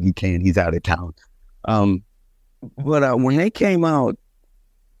me, but he can't. He's out of town. But when they came out,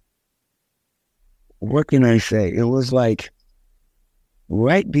 what can I say? It was like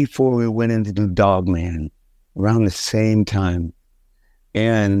right before we went into the Dogman, around the same time.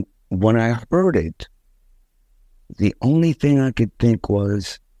 And when I heard it, the only thing I could think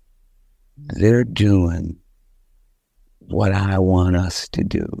was, they're doing what I want us to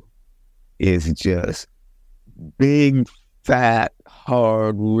do. Is just big, fat,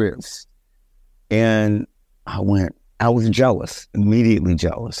 hard riffs. And I was jealous, immediately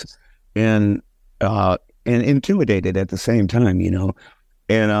jealous. And intimidated at the same time,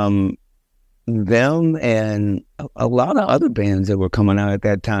 and them and a lot of other bands that were coming out at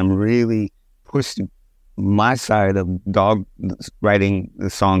that time really pushed my side of writing the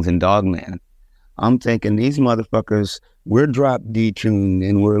songs in Dogman. I'm thinking, these motherfuckers, we're drop D tuned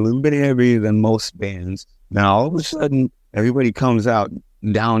and we're a little bit heavier than most bands. Now all of a sudden everybody comes out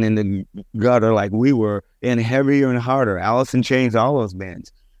down in the gutter like we were, and heavier and harder. Alice in Chains, all those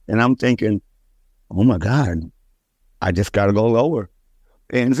bands. And I'm thinking, oh my God, I just got to go lower.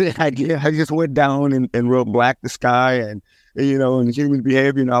 And I just went down and wrote Black the Sky and Human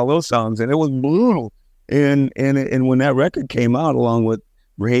Behavior and all those songs. And it was brutal. And when that record came out along with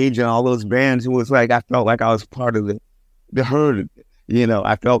Rage and all those bands, it was like, I felt like I was part of the herd.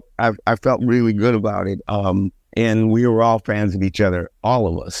 I felt really good about it. And we were all fans of each other, all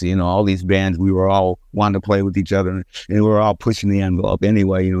of us, all these bands, we were all wanting to play with each other, and we were all pushing the envelope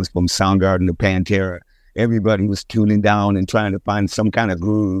anyway. It was from Soundgarden to Pantera. Everybody was tuning down and trying to find some kind of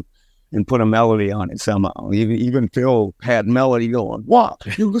groove and put a melody on it somehow. Even Phil had melody going, "What?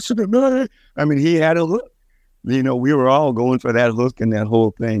 You listen to me?" I mean, he had a hook. you know, we were all going for that hook and that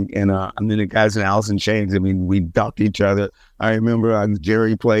whole thing. And I mean, the guys in Alice in Chains, I mean, we ducked each other. I remember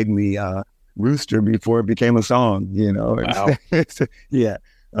Jerry played me Rooster before it became a song, you know. Wow. Yeah.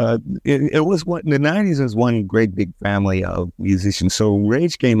 It was in the 90s was one great big family of musicians. So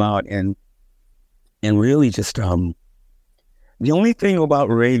Rage came out and really just the only thing about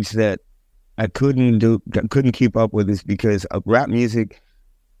Rage that I couldn't keep up with is because of rap music.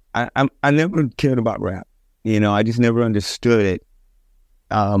 I never cared about rap, you know. I just never understood it,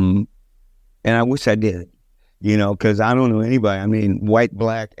 and I wish I did, you know, because I don't know anybody. I mean, white,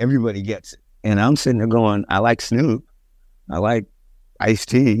 black, everybody gets it, and I'm sitting there going, I like Snoop, I like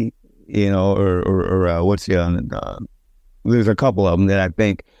Ice-T, you know, or what's the other? There's a couple of them that I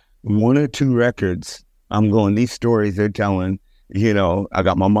think one or two records. I'm going, these stories they're telling. You know, I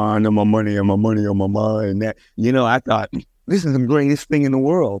got my mind on my money and my money on my mind. That, you know, I thought this is the greatest thing in the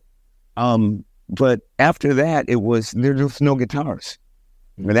world. But after that, there was no guitars.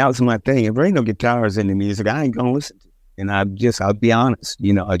 But that was my thing. If there ain't no guitars in the music, I ain't gonna listen to it. And I'll be honest.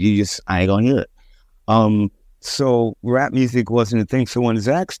 You know, I ain't gonna hear it. So rap music wasn't a thing. So when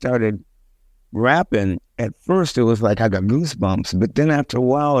Zach started rapping, at first it was like I got goosebumps. But then after a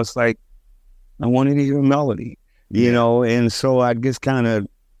while, it's like I wanted to hear a melody. You know, and so I'd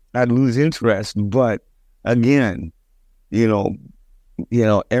lose interest. But again, you know,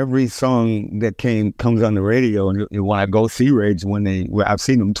 every song that comes on the radio, and when I go see Rage, I've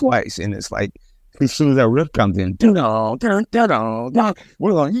seen them twice, and it's like as soon as that riff comes in, we're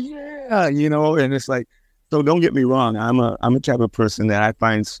like, yeah, you know, and it's like, so don't get me wrong, I'm a type of person that I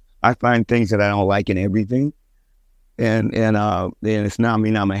find things that I don't like in everything, and it's not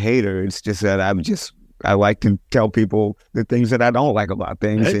mean I'm a hater. It's just that I like to tell people the things that I don't like about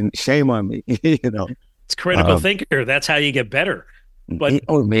things, and shame on me, you know. It's critical thinker. That's how you get better. But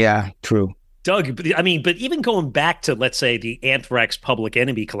yeah, true. Doug, I mean, but even going back to, let's say, the Anthrax Public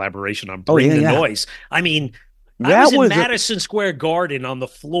Enemy collaboration on Bring the Noise, I mean, I was in Madison Square Garden on the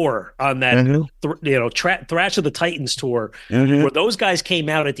floor on that, Thrash of the Titans tour, where those guys came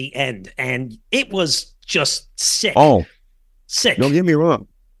out at the end, and it was just sick. Oh, sick. Don't get me wrong.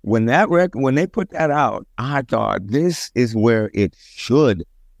 When they put that out, I thought this is where it should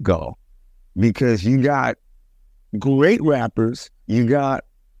go, because you got great rappers, you got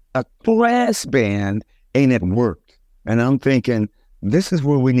a brass band, and it worked. And I'm thinking, this is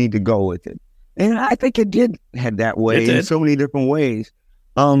where we need to go with it. And I think it did head that way in so many different ways.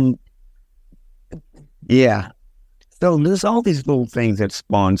 Yeah. So there's all these little things that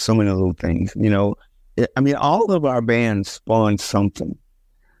spawn so many little things, you know. I mean, all of our bands spawned something.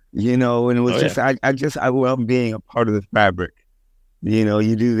 You know, and it was I love being a part of the fabric. You know,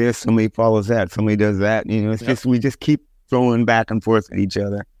 you do this, somebody follows that, somebody does that. You know, it's just, we just keep throwing back and forth at each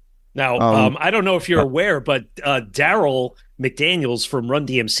other. Now, I don't know if you're aware, but Daryl McDaniels from Run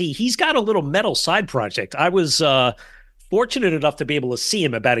DMC, he's got a little metal side project. I was fortunate enough to be able to see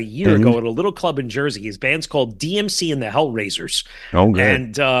him about a year ago at a little club in Jersey. His band's called DMC and the Hellraisers. Oh,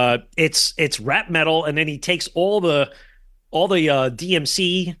 good. And it's rap metal, and then he takes all the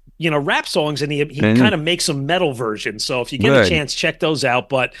DMC, you know, rap songs, and he kind of makes some metal versions. So if you get a chance, check those out.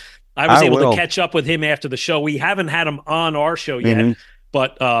 But I was able to catch up with him after the show. We haven't had him on our show yet,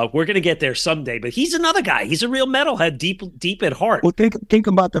 but we're going to get there someday. But he's another guy. He's a real metalhead, deep at heart. Well, think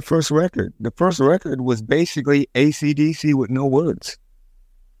about the first record. The first record was basically AC/DC with no words.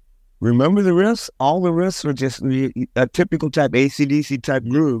 Remember the riffs? All the riffs were just a typical type AC/DC type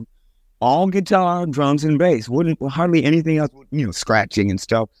groove. All guitar, drums, and bass. Wouldn't hardly anything else, you know, scratching and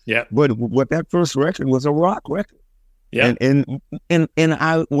stuff. Yeah. But what that first record was a rock record. Yeah. And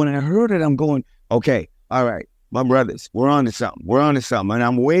I when I heard it, I'm going, okay, all right, my brothers, we're on to something. And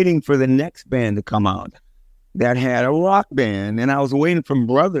I'm waiting for the next band to come out that had a rock band, and I was waiting for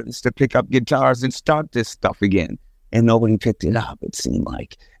brothers to pick up guitars and start this stuff again. And nobody picked it up, it seemed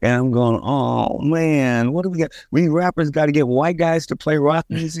like. And I'm going, oh, man, what do we got? We rappers got to get white guys to play rock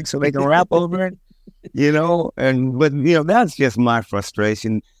music so they can rap over it, you know? But, you know, that's just my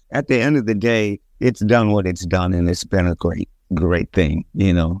frustration. At the end of the day, it's done what it's done, and it's been a great thing,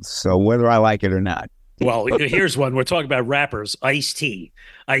 you know? So whether I like it or not. Well, here's one. We're talking about rappers. Ice-T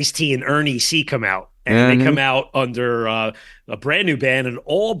and Ernie C come out. And they come out under a brand new band, an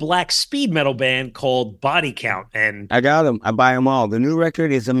all-black speed metal band called Body Count. And I got them. I buy them all. The new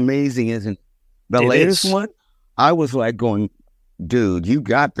record is amazing, isn't it? The latest one, I was like going, dude, you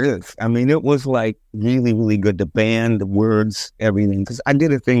got this. I mean, it was like really, really good. The band, the words, everything. Because I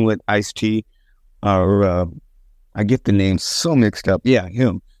did a thing with Ice-T, I get the names so mixed up. Yeah,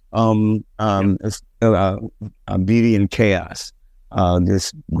 him. Beauty and Chaos.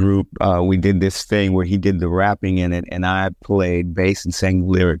 this group, we did this thing where he did the rapping in it, and I played bass and sang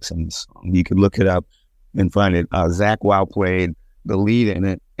lyrics in the song. You could look it up and find it. Zach Wow played the lead in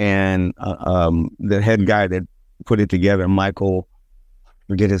it, and the head guy that put it together, Michael,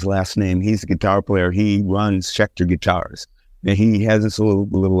 forget his last name, he's a guitar player. He runs Schecter Guitars, and he has this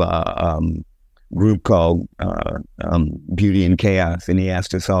little group called Beauty and Chaos, and he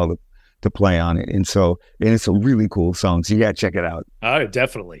asked us all to play on it. And it's a really cool song, so you gotta check it out. Oh,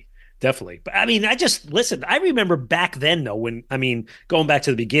 definitely. But I mean, I remember back then though, going back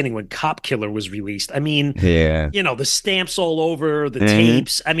to the beginning when Cop Killer was released, the stamps all over the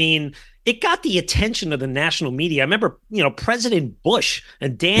tapes. I mean, it got the attention of the national media. I remember, President Bush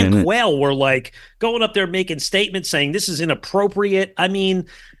and Dan Quayle were like going up there making statements saying this is inappropriate. I mean,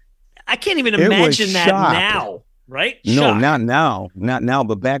 I can't even imagine that now, right? No, not now.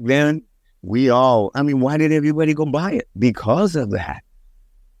 But back then, why did everybody go buy it? Because of that.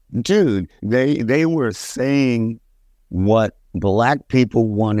 Dude, they were saying what black people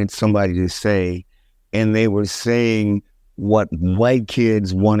wanted somebody to say, and they were saying what white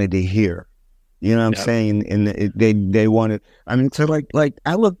kids wanted to hear. You know what I'm saying? And they wanted, so like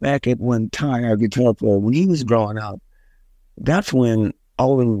I look back at when Ty, our guitar player, when he was growing up, that's when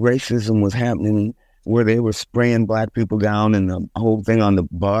all the racism was happening, where they were spraying black people down, and the whole thing on the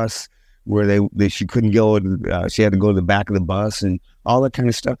bus where she couldn't go, she had to go to the back of the bus and all that kind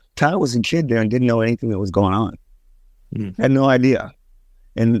of stuff. Ty was a kid there and didn't know anything that was going on. Had no idea.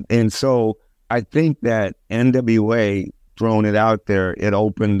 And so I think that NWA throwing it out there, it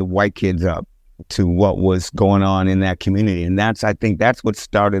opened the white kids up to what was going on in that community. And I think that's what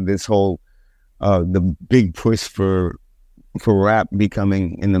started this whole, the big push for rap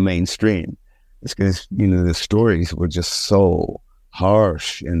becoming in the mainstream. It's because, the stories were just so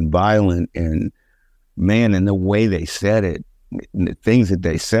harsh and violent, and and the way they said it, the things that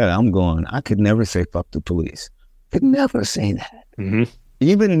they said, I could never say fuck the police. Could never say that. Mm-hmm.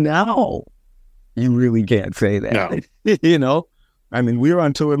 Even now, you really can't say that. No. We were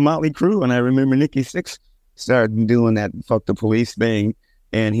on tour with Motley Crue, and I remember Nikki Sixx started doing that fuck the police thing,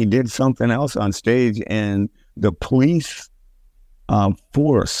 and he did something else on stage, and the police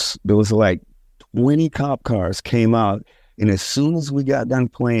force, there was like 20 cop cars came out, and as soon as we got done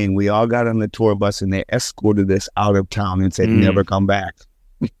playing, we all got on the tour bus, and they escorted us out of town and said, never come back.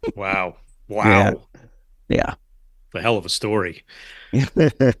 Wow. Yeah. A hell of a story.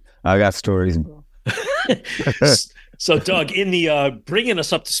 I got stories, bro. So, Doug, in the bringing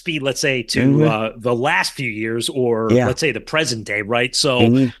us up to speed, let's say, to the last few years, or let's say the present day, right?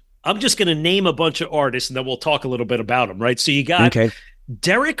 So I'm just going to name a bunch of artists, and then we'll talk a little bit about them, right? So you got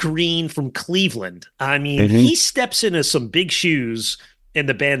Derek Green from Cleveland. He steps into some big shoes in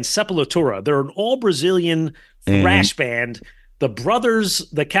the band Sepultura. They're an all-Brazilian thrash band. The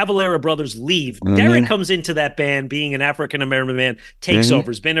Cavalera brothers leave. Derek comes into that band being an African-American man, takes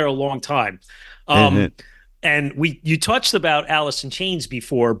over. He's been there a long time. And you touched about Alice in Chains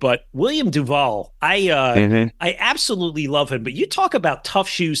before, but William Duvall, I absolutely love him. But you talk about tough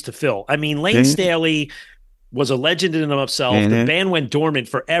shoes to fill. Lane Staley was a legend in himself. The band went dormant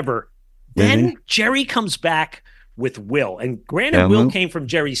forever. Then Jerry comes back with Will. And granted, Will came from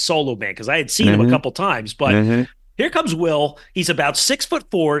Jerry's solo band because I had seen him a couple times. But here comes Will. He's about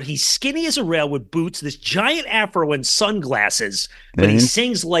 6'4". He's skinny as a rail with boots, this giant afro and sunglasses. But he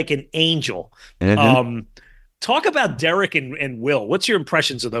sings like an angel. Talk about Derek and Will. What's your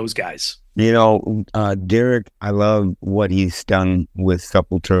impressions of those guys? Derek, I love what he's done with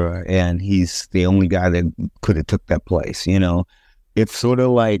Sepultura, and he's the only guy that could have took that place. It's sort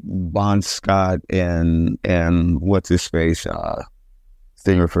of like Bon Scott and what's his face,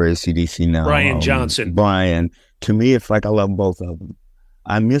 singer for AC/DC now, Brian Johnson. Brian. To me, it's like I love both of them.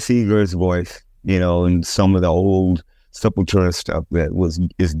 I miss Igor's voice, and some of the old Sepultura stuff that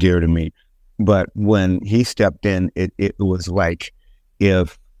is dear to me. But when he stepped in, it was like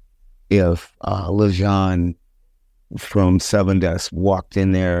if LeJean from Seven Dust walked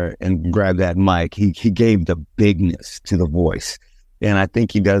in there and grabbed that mic, he gave the bigness to the voice. And I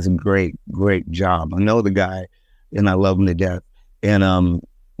think he does a great job. I know the guy, and I love him to death. And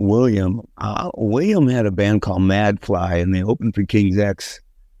William had a band called Mad Fly, and they opened for King's X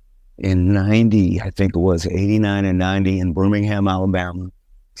in 90, I think it was 89 and 90 in Birmingham, Alabama.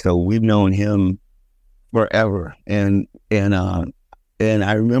 So we've known him forever. And I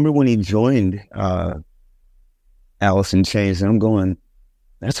remember when he joined Alice in Chains, and I'm going,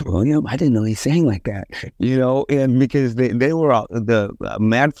 that's William? I didn't know he sang like that. And because they were all, the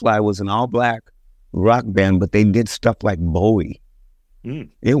Mad Fly was an all-black rock band, but they did stuff like Bowie.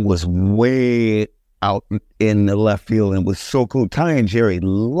 It was way out in the left field, and it was so cool. Ty and Jerry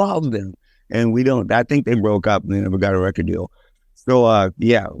loved them, and I think they broke up and they never got a record deal. So,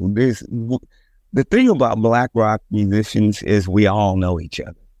 there's the thing about black rock musicians is we all know each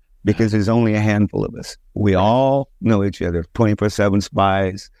other because there's only a handful of us. We all know each other, 24/7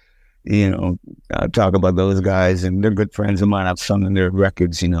 spies. I talk about those guys, and they're good friends of mine. I've sung on their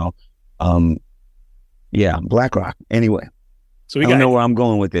records, black rock. Anyway, so I don't know where I'm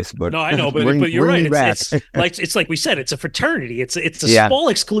going with this, but no, I know, but you're right. It's like we said, it's a fraternity. It's a small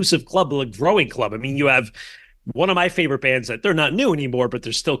exclusive club, a growing club. I mean, you have one of my favorite bands that they're not new anymore, but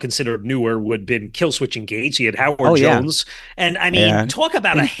they're still considered newer. Would have been Killswitch Engage. You had Howard Jones, and I mean, talk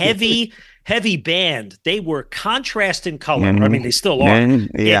about a heavy band. They were contrast in color. I mean, they still are.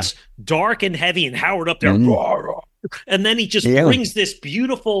 It's dark and heavy, and Howard up there, and then he just brings this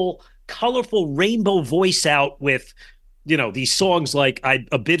beautiful, colorful rainbow voice out with, these songs like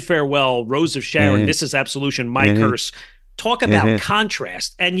A Bid Farewell, Rose of Sharon, This Is Absolution, My Curse. Talk about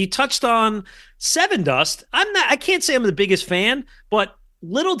contrast. And you touched on Seven Dust. I can't say I'm the biggest fan, but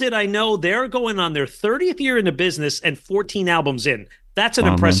little did I know they're going on their 30th year in the business and 14 albums in. That's an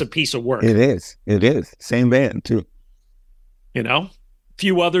impressive piece of work. It is. Same band too.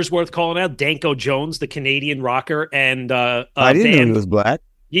 Few others worth calling out. Danko Jones, the Canadian rocker, and I didn't know he was black.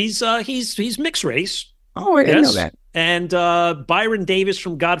 He's mixed race. Oh, I didn't know that. And Byron Davis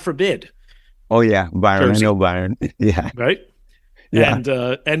from God Forbid. Oh yeah, Byron. Jersey. I know Byron. Yeah. Right.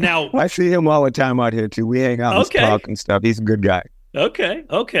 Yeah. And now I see him all the time out here too. We hang out and talk and stuff. He's a good guy.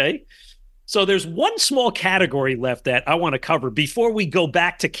 Okay. So there's one small category left that I want to cover before we go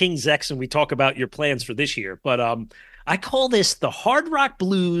back to King's X and we talk about your plans for this year. But I call this the hard rock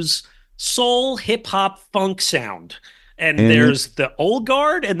blues, soul, hip hop, funk sound. And there's the old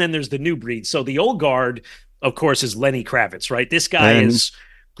guard and then there's the new breed. So the old guard, of course, is Lenny Kravitz, right? This guy is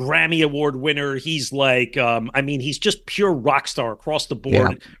Grammy Award winner. He's like, he's just pure rock star across the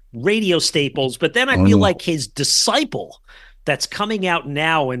board, radio staples. But then I feel like his disciple that's coming out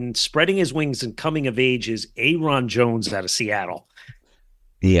now and spreading his wings and coming of age is Aaron Jones out of Seattle.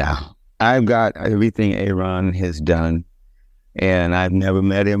 Yeah, I've got everything Aaron has done, and I've never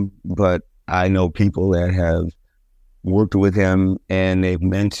met him, but I know people that have worked with him, and they've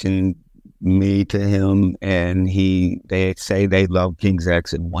mentioned me to him, and they say they love King's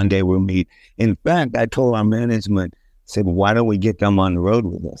X, and one day we'll meet. In fact, I told our management, said, why don't we get them on the road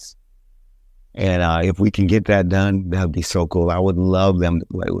with us? And if we can get that done, that'd be so cool. I would love them to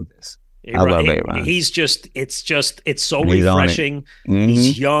play with us. I love Aaron. It's so refreshing.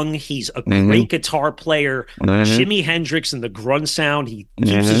 He's young. He's a great guitar player. Jimi Hendrix and the grunge sound. He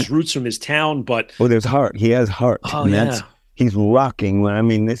keeps his roots from his town, but there's heart. He has heart. Oh, yeah. He's rocking.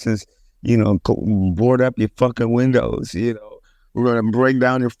 This is, board up your fucking windows, we're going to break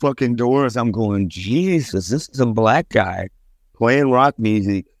down your fucking doors. I'm going, Jesus, this is a black guy playing rock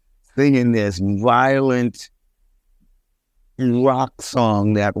music, singing this violent rock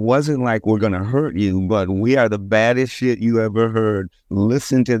song that wasn't like we're going to hurt you, but we are the baddest shit you ever heard.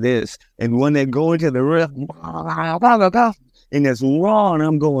 Listen to this. And when they go into the riff, and it's raw, and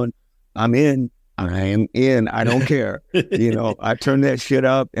I'm going, I'm in. I am in. I don't care. I turned that shit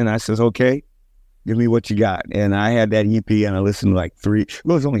up and I says, okay, give me what you got. And I had that EP and I listened to like 3. It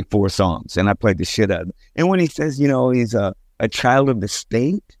was only 4 songs and I played the shit out of it. And when he says, he's a child of the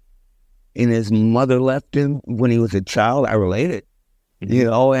state and his mother left him when he was a child, I related, and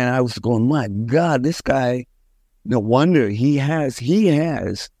I was going, my God, this guy, no wonder he has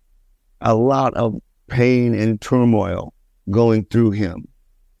a lot of pain and turmoil going through him.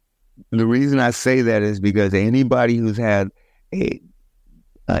 The reason I say that is because anybody who's had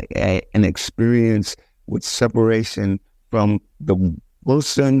an experience with separation from the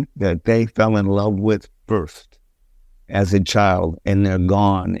person that they fell in love with first as a child, and they're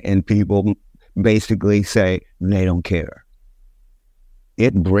gone, and people basically say they don't care.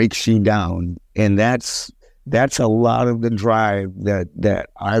 It breaks you down, and that's a lot of the drive that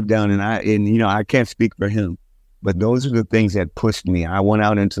I've done, and I can't speak for him. But those are the things that pushed me. I went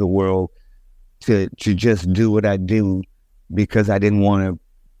out into the world to just do what I do because I didn't want to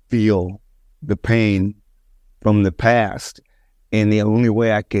feel the pain from the past. And the only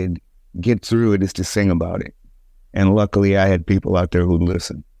way I could get through it is to sing about it. And luckily I had people out there who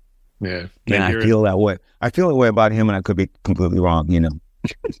listen. Yeah. And I feel that way. I feel that way about him, and I could be completely wrong,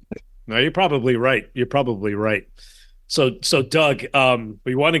 No, you're probably right. So Doug,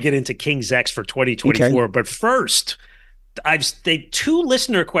 we want to get into King's X for 2024, but first, two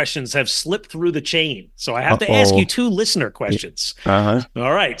listener questions have slipped through the chain. So I have to ask you two listener questions. Uh-huh.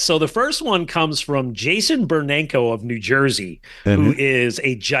 All right. So the first one comes from Jason Bernenko of New Jersey, who is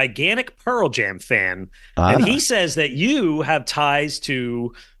a gigantic Pearl Jam fan. And he says that you have ties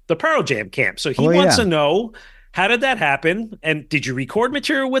to the Pearl Jam camp. So he wants to know, how did that happen? And did you record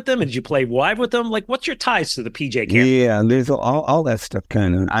material with them? And did you play live with them? Like, what's your ties to the PJ camp? Yeah, there's all that stuff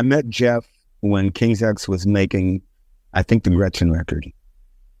kind of. I met Jeff when King's X was making, I think, the Gretchen record,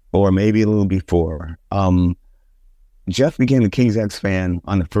 or maybe a little before. Jeff became a King's X fan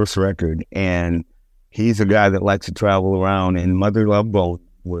on the first record, and he's a guy that likes to travel around, and Mother Love Bone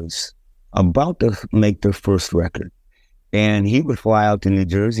was about to make their first record. And he would fly out to New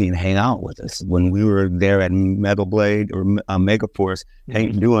Jersey and hang out with us when we were there at Metal Blade or Megaforce,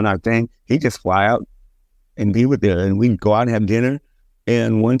 doing our thing. He'd just fly out and be with them, and we'd go out and have dinner.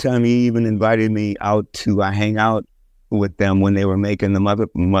 And one time he even invited me out to hang out with them when they were making the Mother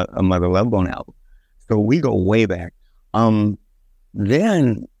Love Bone album. So we go way back.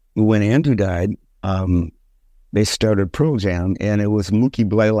 Then when Andrew died, they started Pearl Jam, and it was Mookie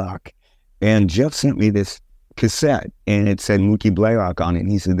Blaylock. And Jeff sent me this cassette, and it said Mookie Blaylock on it.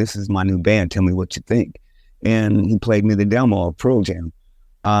 And he said, "This is my new band. Tell me what you think." And he played me the demo of Pearl Jam.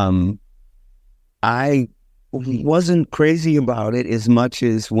 I wasn't crazy about it as much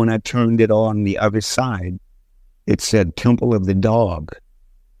as when I turned it on the other side, it said Temple of the Dog.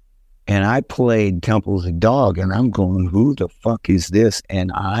 And I played Temple of the Dog, and I'm going, who the fuck is this?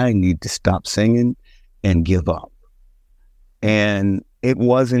 And I need to stop singing and give up. And it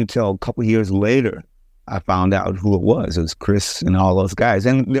wasn't until a couple of years later I found out who it was. It was Chris and all those guys.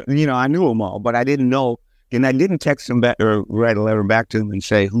 And, you know, I knew them all, but I didn't know. And I didn't text him back or write a letter back to him and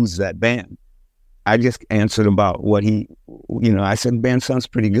say, who's that band? I just answered about what he, you know, I said, the band sounds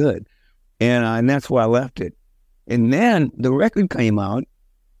pretty good. And that's why I left it. And then the record came out,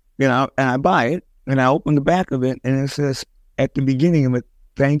 you know, and I buy it, and I open the back of it, and it says at the beginning of it,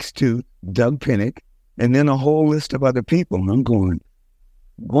 thanks to Doug Pinnick, and then a whole list of other people. And I'm going,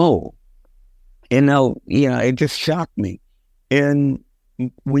 whoa. And now, you know, it just shocked me. And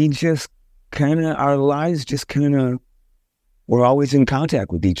we just kind of, our lives just kind of were always in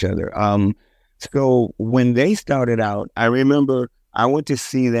contact with each other. So when they started out, I remember I went to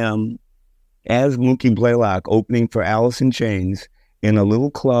see them as Mookie Blaylock opening for Alice in Chains in a little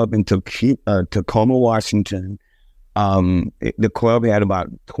club in Tacoma, Washington. The club had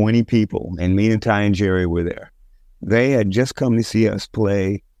about 20 people, and me and Ty and Jerry were there. They had just come to see us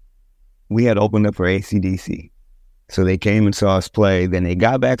play. We had opened up for AC/DC. So they came and saw us play. Then they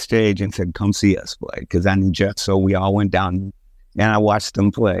got backstage and said, come see us play, because I knew Jeff. So we all went down, and I watched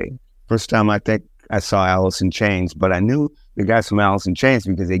them play. First time I think I saw Alice in Chains, but I knew the guys from Alice in Chains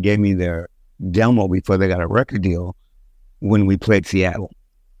because they gave me their demo before they got a record deal when we played Seattle.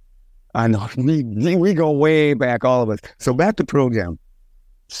 I know, we go way back, all of us. So back to Pearl Jam.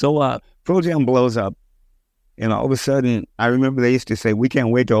 So Pearl Jam blows up, and all of a sudden, I remember they used to say, we can't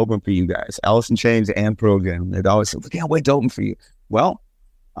wait to open for you guys, Alice in Chains and Pearl Jam. They'd always say, we can't wait to open for you. Well,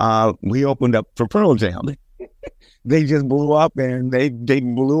 we opened up for Pearl Jam. They just blew up, and they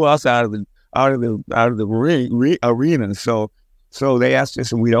blew us out of the arena. So they asked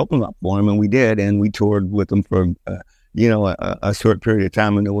us if we'd open up for them, and we did, and we toured with them for a short period of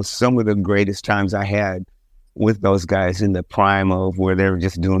time, and it was some of the greatest times I had with those guys in the prime of where they were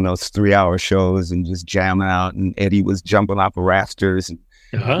just doing those 3-hour shows and just jamming out, and Eddie was jumping off of rafters, and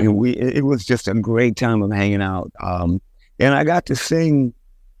it was just a great time of hanging out. And I got to sing.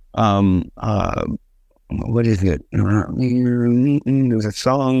 What is it? There's a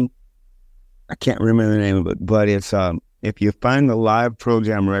song, I can't remember the name of it, but it's if you find the live Pearl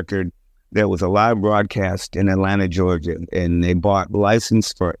Jam record, there was a live broadcast in Atlanta, Georgia, and they bought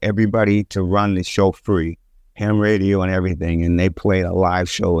license for everybody to run the show free, ham radio and everything, and they played a live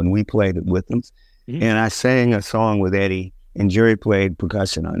show, and we played it with them. Mm-hmm. And I sang a song with Eddie, and Jerry played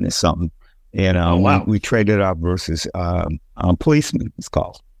percussion on this song. And we traded our verses. Policeman, it's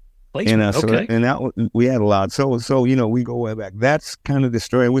called. And we had a lot. So you know, we go way back. That's kind of the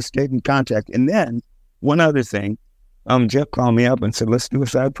story. We stayed in contact. And then one other thing, Jeff called me up and said, let's do a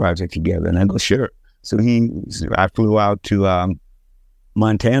side project together. And I go, sure. So I flew out to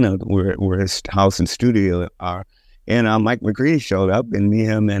Montana, where his house and studio are. And Mike McCready showed up, and me,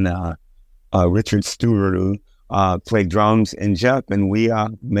 him, and Richard Stewart, who played drums, and Jeff, and we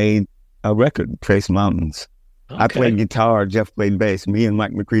made a record, Trace Mountains. Okay. I played guitar, Jeff played bass. Me and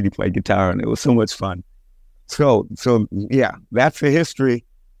Mike McCready played guitar, and it was so much fun. So yeah, that's the history.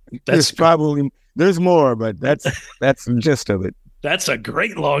 There's more, but that's the gist of it. That's a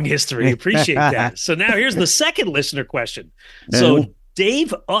great long history. Appreciate that. So now here's the second listener question. So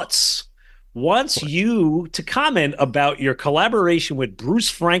Dave Utz wants you to comment about your collaboration with Bruce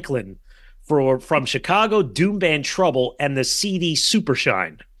Franklin from Chicago doom band Trouble and the CD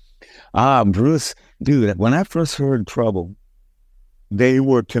Supershine. Bruce, dude, when I first heard Trouble,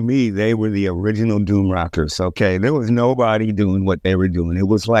 to me, they were the original doom rockers, okay? There was nobody doing what they were doing. It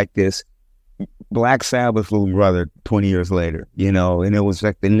was like this Black Sabbath little brother 20 years later, and it was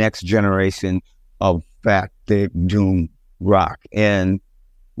like the next generation of fat, thick doom rock. And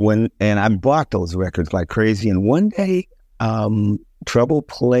I bought those records like crazy. And one day, Trouble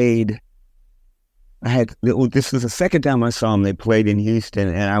played. This was the second time I saw them. They played in Houston,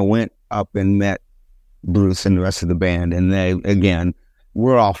 and I went up and met Bruce and the rest of the band. And they, again,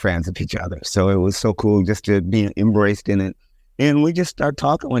 we're all fans of each other. So it was so cool just to be embraced in it. And we just started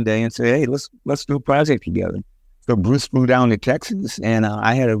talking one day and said, hey, let's do a project together. So Bruce flew down to Texas, and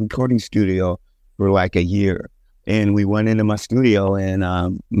I had a recording studio for like a year. And we went into my studio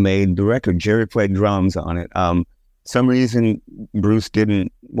and made the record. Jerry played drums on it. Some reason Bruce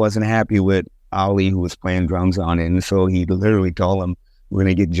wasn't happy with Ali, who was playing drums on it. And so he literally told him, we're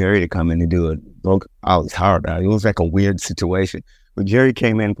going to get Jerry to come in and do it. Broke Ali's heart out. It was like a weird situation. But Jerry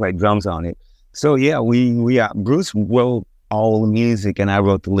came in and played drums on it. So yeah, Bruce wrote all the music and I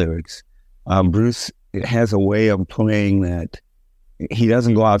wrote the lyrics. Bruce has a way of playing that he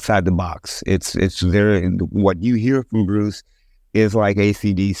doesn't go outside the box. It's there. What you hear from Bruce is like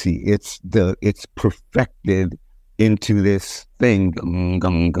AC/DC. It's perfected into this thing.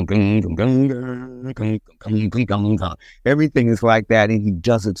 Everything is like that, and he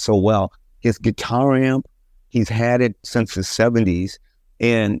does it so well. His guitar amp, he's had it since the 70s,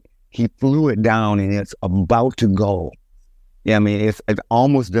 and he flew it down, and it's about to go. Yeah, I mean, it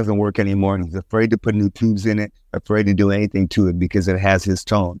almost doesn't work anymore, and he's afraid to put new tubes in it, afraid to do anything to it because it has his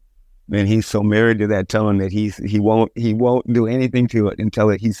tone. And he's so married to that tone that he won't do anything to it until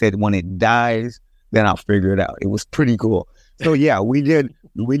he said, when it dies, then I'll figure it out. It was pretty cool. So yeah, we did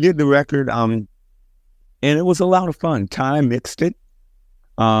the record, and it was a lot of fun. Ty mixed it,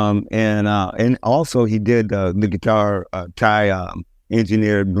 and also he did the guitar. Ty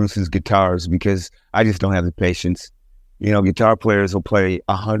engineered Bruce's guitars because I just don't have the patience. Guitar players will play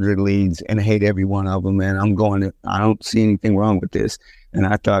 100 leads and hate every one of them, and I don't see anything wrong with this. And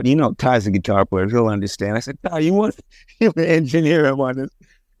I thought, Ty's a guitar player, he'll understand. I said, Ty, you want him to engineer him on this?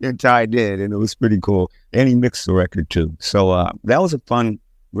 And Ty did, and it was pretty cool. And he mixed the record too. So that was a fun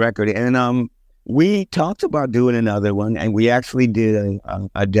record. And we talked about doing another one, and we actually did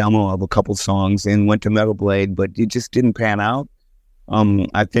a demo of a couple songs and went to Metal Blade, but it just didn't pan out.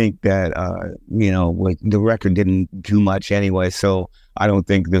 I think that, the record didn't do much anyway, so I don't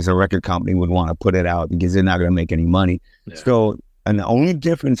think there's a record company would want to put it out because they're not going to make any money. Yeah. So, and the only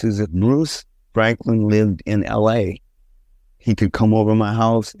difference is if Bruce Franklin lived in L.A., he could come over my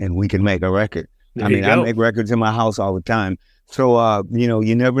house and we could make a record. I make records in my house all the time. So,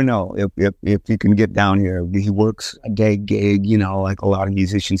 you never know if you can get down here. He works a day gig, like a lot of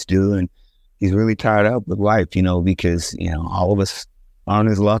musicians do, and he's really tired up with life, because, all of us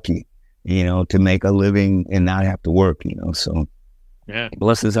aren't as lucky, to make a living and not have to work, so yeah,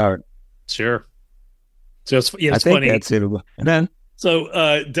 bless his heart. Sure. So it's I think funny. That's it. And then,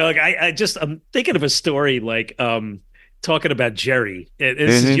 so Doug, I'm thinking of a story like talking about Jerry.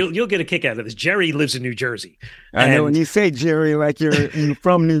 You'll get a kick out of this. Jerry lives in New Jersey. I know when you say Jerry, like you're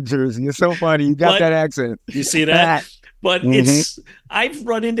from New Jersey. You're so funny. You got that accent. You see that? But I've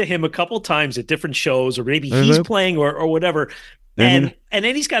run into him a couple times at different shows, or maybe he's playing or whatever. And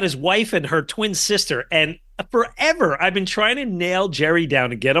then he's got his wife and her twin sister. And forever, I've been trying to nail Jerry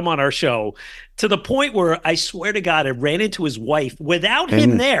down and get him on our show, to the point where I swear to God, I ran into his wife without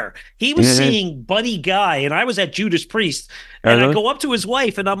him there. He was seeing Buddy Guy, and I was at Judas Priest. And I go up to his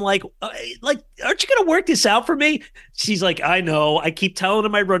wife, and I'm like, aren't you going to work this out for me? She's like, I know. I keep telling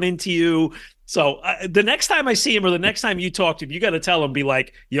him I run into you. So the next time I see him, or the next time you talk to him, you got to tell him, be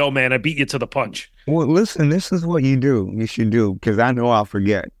like, yo, man, I beat you to the punch. Well, listen, this is what you should do, because I know I'll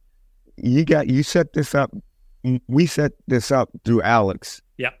forget. You set this up. We set this up through Alex.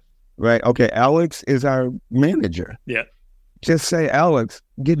 Yeah. Right. Okay. Alex is our manager. Yeah. Just say, Alex,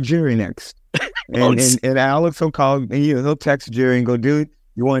 get Jerry next. And Alex will call, and he'll text Jerry and go, dude,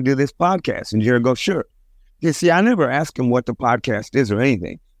 you want to do this podcast? And Jerry will go, sure. You see, I never ask him what the podcast is or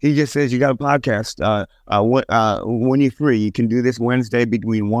anything. He just says, you got a podcast. When you're free, you can do this Wednesday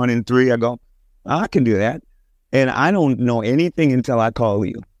between 1 and 3. I go, I can do that. And I don't know anything until I call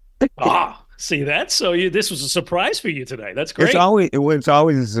you. See that? So this was a surprise for you today. That's great. It's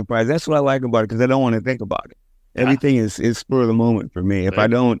always a surprise. That's what I like about it, because I don't want to think about it. Everything is spur of the moment for me. If I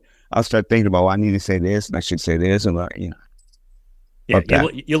don't, I'll start thinking about, I need to say this, and I should say this, and Yeah,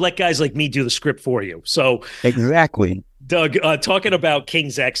 you let guys like me do the script for you. So exactly, Doug. Talking about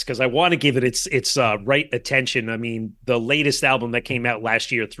King's X, because I want to give it its right attention. I mean, the latest album that came out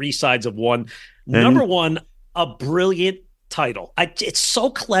last year, 3 Sides of One. Number one, a brilliant title. It's so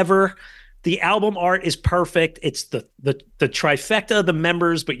clever. The album art is perfect. It's the trifecta of the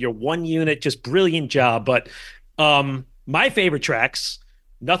members, but you're one unit. Just brilliant job. But my favorite tracks.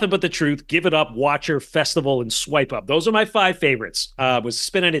 Nothing But the Truth, Give It Up, Watcher, Festival, and Swipe Up. Those are my 5 favorites. Was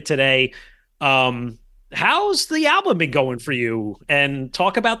spinning it today. How's the album been going for you? And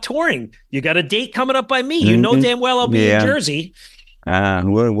talk about touring. You got a date coming up by me. You know damn well I'll be in Jersey.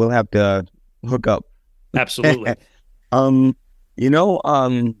 We'll have to hook up. Absolutely.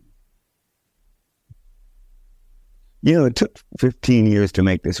 It took 15 years to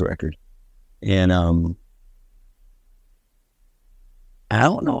make this record. And I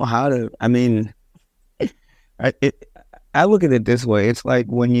don't know how to, I look at it this way. It's like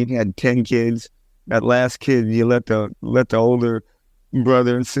when you had 10 kids, that last kid, you let the older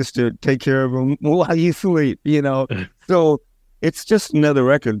brother and sister take care of them while you sleep, So it's just another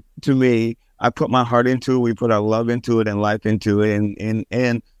record to me. I put my heart into it. We put our love into it and life into it.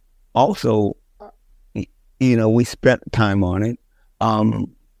 And also, we spent time on it. I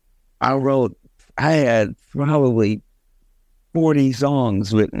had probably 40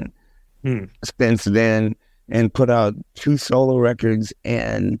 songs written since then, and put out 2 solo records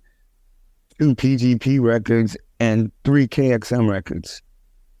and 2 PGP records and 3 KXM records.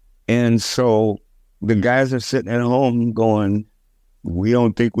 And so the guys are sitting at home going, we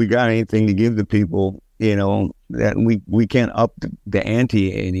don't think we got anything to give the people, that we can't up the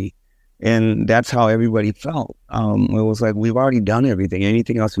ante any. And that's how everybody felt. It was like, we've already done everything.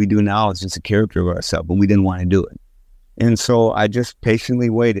 Anything else we do now is just a character of ourselves, but we didn't want to do it. And so I just patiently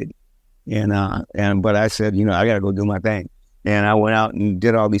waited, but I said, I got to go do my thing. And I went out and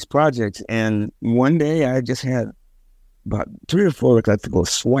did all these projects. And one day I just had about 3 or 4 records. I had to go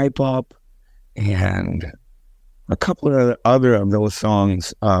Swipe Up and a couple of other of those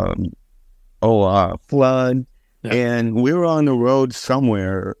songs, Flood. Yeah. And we were on the road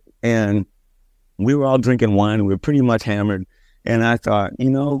somewhere, and we were all drinking wine. We were pretty much hammered. And I thought,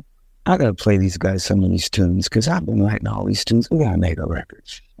 I got to play these guys some of these tunes, because I've been writing all these tunes. We got to make a record.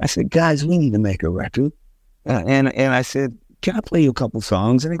 I said, guys, we need to make a record. And I said, can I play you a couple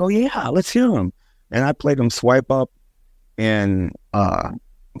songs? And they go, yeah, let's hear them. And I played them Swipe Up and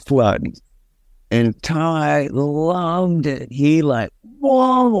Flood. And Ty loved it. He like,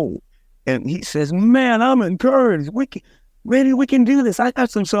 whoa. And he says, man, I'm encouraged. We can do this. I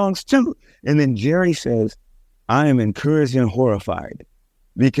got some songs too. And then Jerry says, I am encouraged and horrified.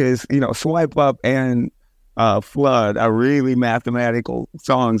 Because, Swipe Up and Flood are really mathematical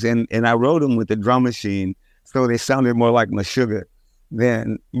songs. And I wrote them with the drum machine, so they sounded more like Meshuggah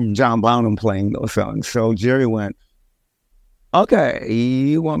than John Bonham playing those songs. So Jerry went, okay,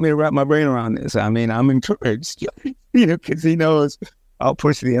 you want me to wrap my brain around this? I'm encouraged, because he knows I'll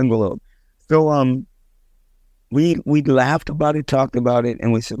push the envelope. So we laughed about it, talked about it,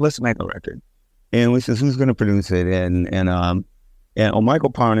 and we said, let's make a record. And we said, who's going to produce it? And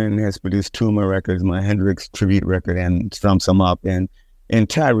Michael Parnan has produced 2 of my records, my Hendrix tribute record and Strum Some Up. And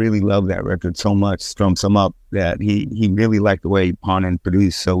Ty really loved that record so much, Strum Some Up, that he really liked the way Parnan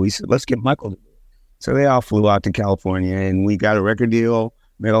produced. So we said, let's get Michael to do it. So they all flew out to California, and we got a record deal,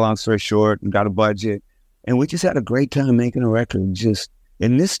 made a long story short, and got a budget. And we just had a great time making a record.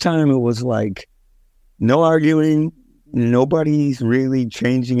 And this time it was like no arguing, nobody's really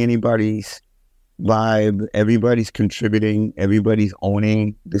changing anybody's vibe, everybody's contributing, everybody's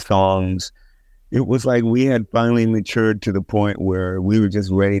owning the songs. It was like we had finally matured to the point where we were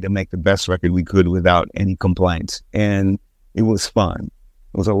just ready to make the best record we could without any complaints. And it was fun.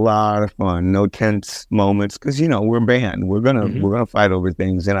 It was a lot of fun. No tense moments, because we're a band. We're gonna fight over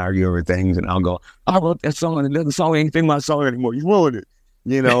things and argue over things. And I'll go, I wrote that song, and the song ain't my song anymore. You ruined it,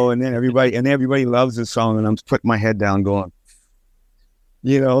 And then everybody loves the song, and I'm putting my head down, going,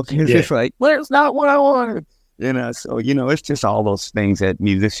 it's just like, well, it's not what I wanted. So it's just all those things that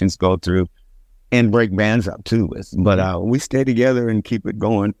musicians go through and break bands up too with. But we stay together and keep it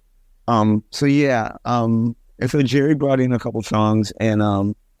going. And so Jerry brought in a couple songs,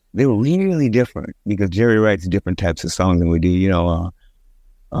 and they were really different, because Jerry writes different types of songs than we do,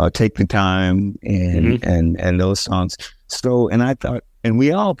 Take the Time and those songs. So, and I thought, and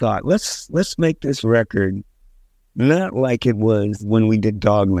we all thought, let's make this record not like it was when we did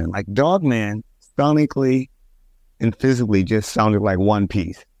Dogman. Like Dogman, sonically and physically, just sounded like one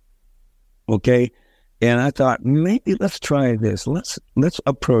piece. Okay? And I thought, maybe let's try this. Let's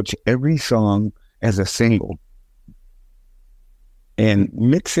approach every song as a single and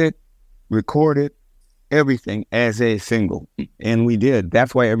mix it, record it, everything as a single. And we did.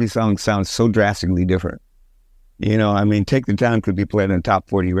 That's why every song sounds so drastically different. You know, I mean, Take the Time could be played on top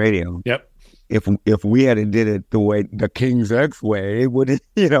 40 radio. Yep. If we had did it the way the King's X way, it wouldn't,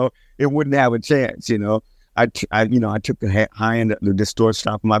 you know, it wouldn't have a chance. You know, I took the high end, the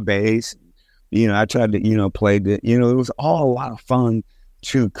distortion off my bass. You know, I tried to, you know, play the, you know, it was all a lot of fun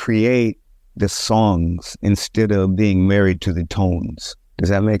to create the songs instead of being married to the tones. Does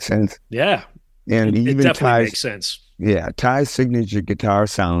that make sense? Yeah. And it even definitely makes sense. Yeah, Ty's signature guitar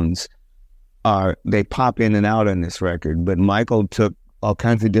sounds they pop in and out on this record, but Michael took all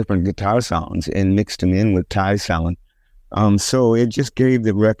kinds of different guitar sounds and mixed them in with Ty's sound. So it just gave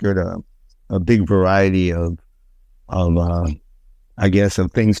the record a big variety of I guess,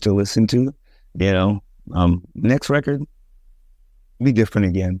 of things to listen to. You know, next record be different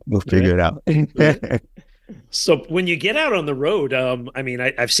again. We'll figure it out. So when you get out on the road, I mean,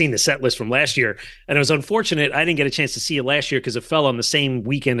 I've seen the set list from last year, and it was unfortunate I didn't get a chance to see it last year because it fell on the same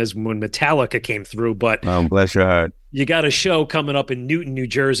weekend as when Metallica came through. But bless your heart. You got a show coming up in Newton, New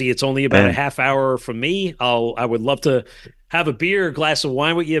Jersey. It's only about a half hour from me. I would love to have a beer, a glass of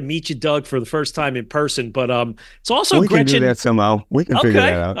wine with you, meet you, Doug, for the first time in person. But it's also we Gretchen. We can do that somehow. We can figure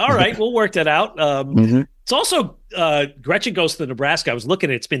that out. All right, we'll work that out. It's also Gretchen Goes to Nebraska. I was looking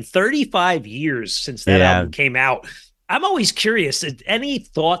at it. It's been 35 years since that album came out. I'm always curious, any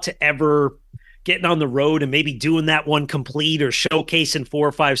thought to ever getting on the road and maybe doing that one complete or showcasing 4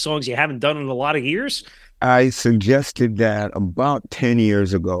 or 5 songs you haven't done in a lot of years? I suggested that about 10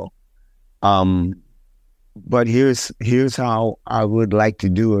 years ago. But here's how I would like to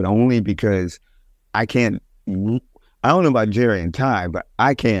do it, only because I can't, I don't know about Jerry and Ty, but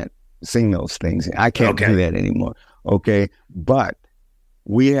I can't sing those things. I can't do that anymore. Okay. But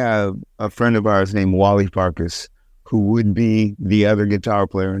we have a friend of ours named Wally Farkas, who would be the other guitar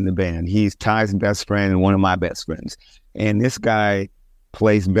player in the band. He's Ty's best friend and one of my best friends. And this guy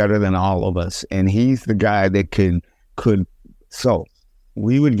plays better than all of us. And he's the guy that could, so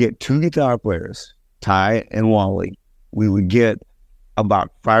we would get 2 guitar players, Ty and Wally. We would get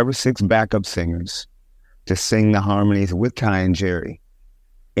about 5 or 6 backup singers to sing the harmonies with Ty and Jerry.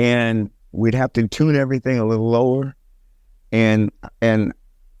 And we'd have to tune everything a little lower, and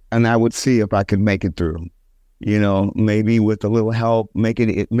I would see if I could make it through. You know, maybe with a little help, make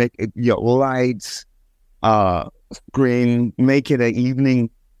it lights, screen, make it an evening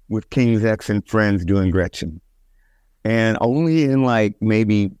with King's X and friends doing Gretchen, and only in like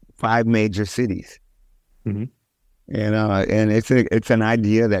maybe 5 major cities. And it's an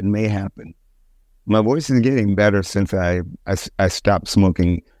idea that may happen. My voice is getting better since I stopped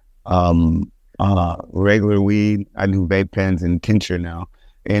smoking regular weed. I do vape pens and tincture now,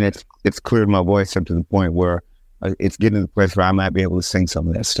 and it's cleared my voice up to the point where it's getting to the place where I might be able to sing some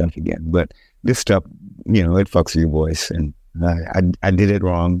of that stuff again. But this stuff, you know, it fucks your voice, and I did it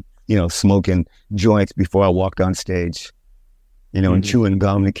wrong. You know, smoking joints before I walked on stage, you know, and chewing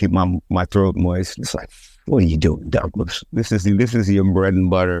gum to keep my throat moist. It's like, what are you doing, Douglas? This is your bread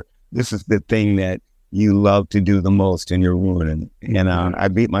and butter. This is the thing that you love to do the most, and you're ruining it. And I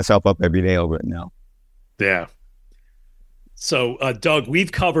beat myself up every day over it now. Yeah. So, Doug,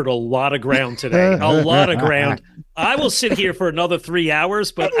 we've covered a lot of ground today, a lot of ground. I will sit here for another 3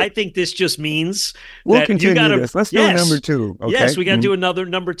 hours, but I think this just means we'll continue you got to. Let's do number 2. Okay? Yes, we got to do another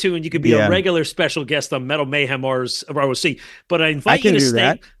number 2, and you could be a regular special guest on Metal Mayhem ROC. But I invite you to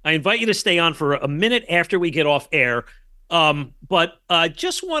stay. I invite you to stay on for a minute after we get off air. But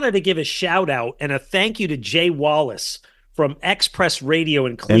just wanted to give a shout out and a thank you to Jay Wallace from Express Radio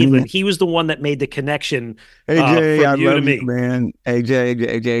in Cleveland. He was the one that made the connection. Hey Jay, I love you, man. Hey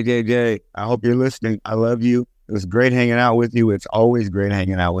Jay, I hope you're listening. I love you. It was great hanging out with you. It's always great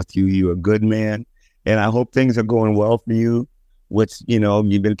hanging out with you. You're a good man, and I hope things are going well for you. Which, you know,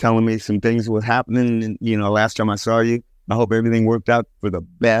 you've been telling me some things were happening, and, you know, last time I saw you, I hope everything worked out for the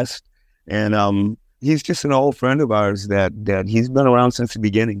best. And he's just an old friend of ours that he's been around since the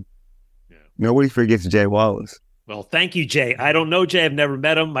beginning. Yeah. Nobody forgets Jay Wallace. Well, thank you, Jay. I don't know Jay. I've never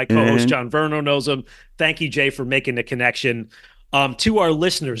met him. My co-host John Verno knows him. Thank you, Jay, for making the connection. To our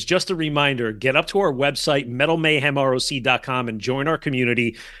listeners, just a reminder, get up to our website, metalmayhemroc.com, and join our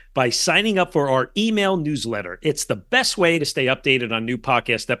community by signing up for our email newsletter. It's the best way to stay updated on new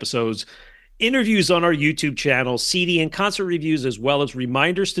podcast episodes, interviews on our YouTube channel, CD and concert reviews, as well as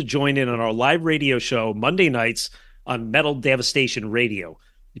reminders to join in on our live radio show Monday nights on Metal Devastation Radio.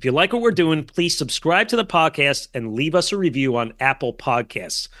 If you like what we're doing, please subscribe to the podcast and leave us a review on Apple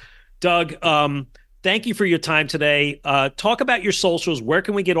Podcasts. Doug, thank you for your time today. Talk about your socials. Where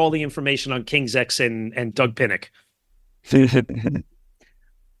can we get all the information on King's X and Doug Pinnick?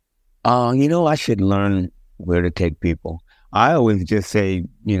 I should learn where to take people. I always just say,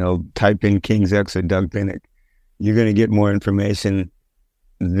 type in King's X or Doug Pinnick. You're going to get more information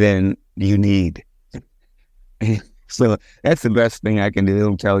than you need. So that's the best thing I can do.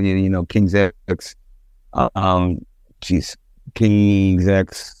 It'll tell you, King's X, King's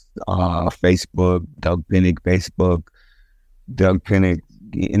X, Facebook, Doug Pinnick, Facebook, Doug Pinnick,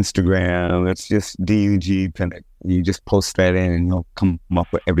 Instagram. It's just DUG Pinnick. You just post that in and you'll come up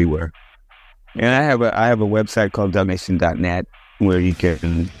with everywhere. And I have a website called DougNation.net where you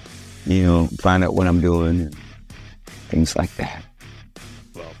can, find out what I'm doing and things like that.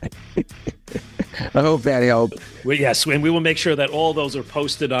 Well, I hope that helped. Well, yes, and we will make sure that all those are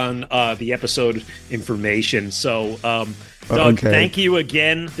posted on the episode information. So, Doug, Thank you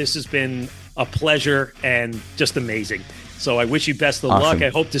again. This has been a pleasure and just amazing. So I wish you best of luck. I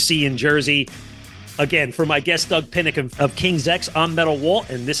hope to see you in Jersey. Again, for my guest, Doug Pinnick of King's X, I'm Metal Walt,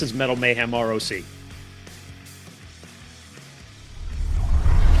 and this is Metal Mayhem ROC.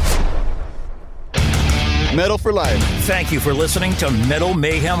 Metal for life. Thank you for listening to Metal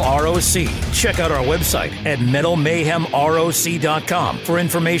Mayhem ROC. Check out our website at metalmayhemroc.com for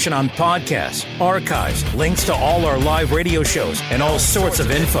information on podcasts, archives, links to all our live radio shows, and all sorts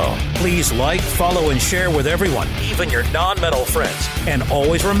of info. Please like, follow, and share with everyone, even your non-metal friends. And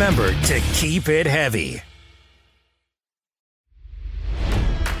always remember to keep it heavy.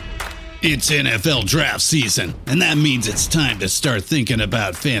 It's NFL draft season, and that means it's time to start thinking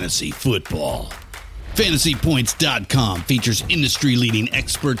about fantasy football. FantasyPoints.com features industry-leading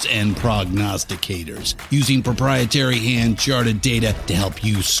experts and prognosticators using proprietary hand-charted data to help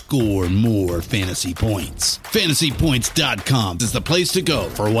you score more fantasy points. FantasyPoints.com is the place to go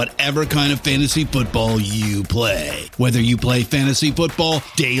for whatever kind of fantasy football you play. Whether you play fantasy football,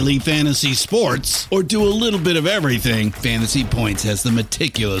 daily fantasy sports, or do a little bit of everything, Fantasy Points has the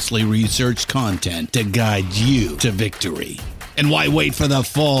meticulously researched content to guide you to victory. And why wait for the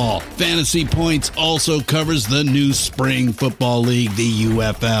fall? Fantasy Points also covers the new spring football league, the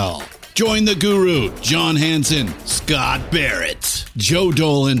UFL. Join the guru, John Hansen, Scott Barrett, Joe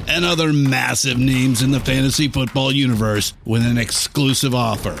Dolan, and other massive names in the fantasy football universe with an exclusive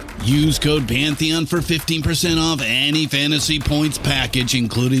offer. Use code Pantheon for 15% off any Fantasy Points package,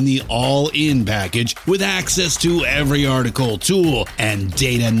 including the all-in package, with access to every article, tool, and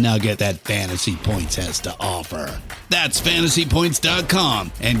data nugget that Fantasy Points has to offer. That's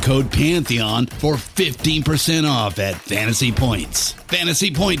FantasyPoints.com and code Pantheon for 15% off at Fantasy Points.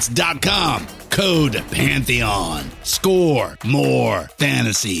 FantasyPoints.com, code Pantheon. Score more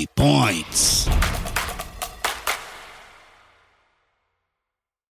fantasy points.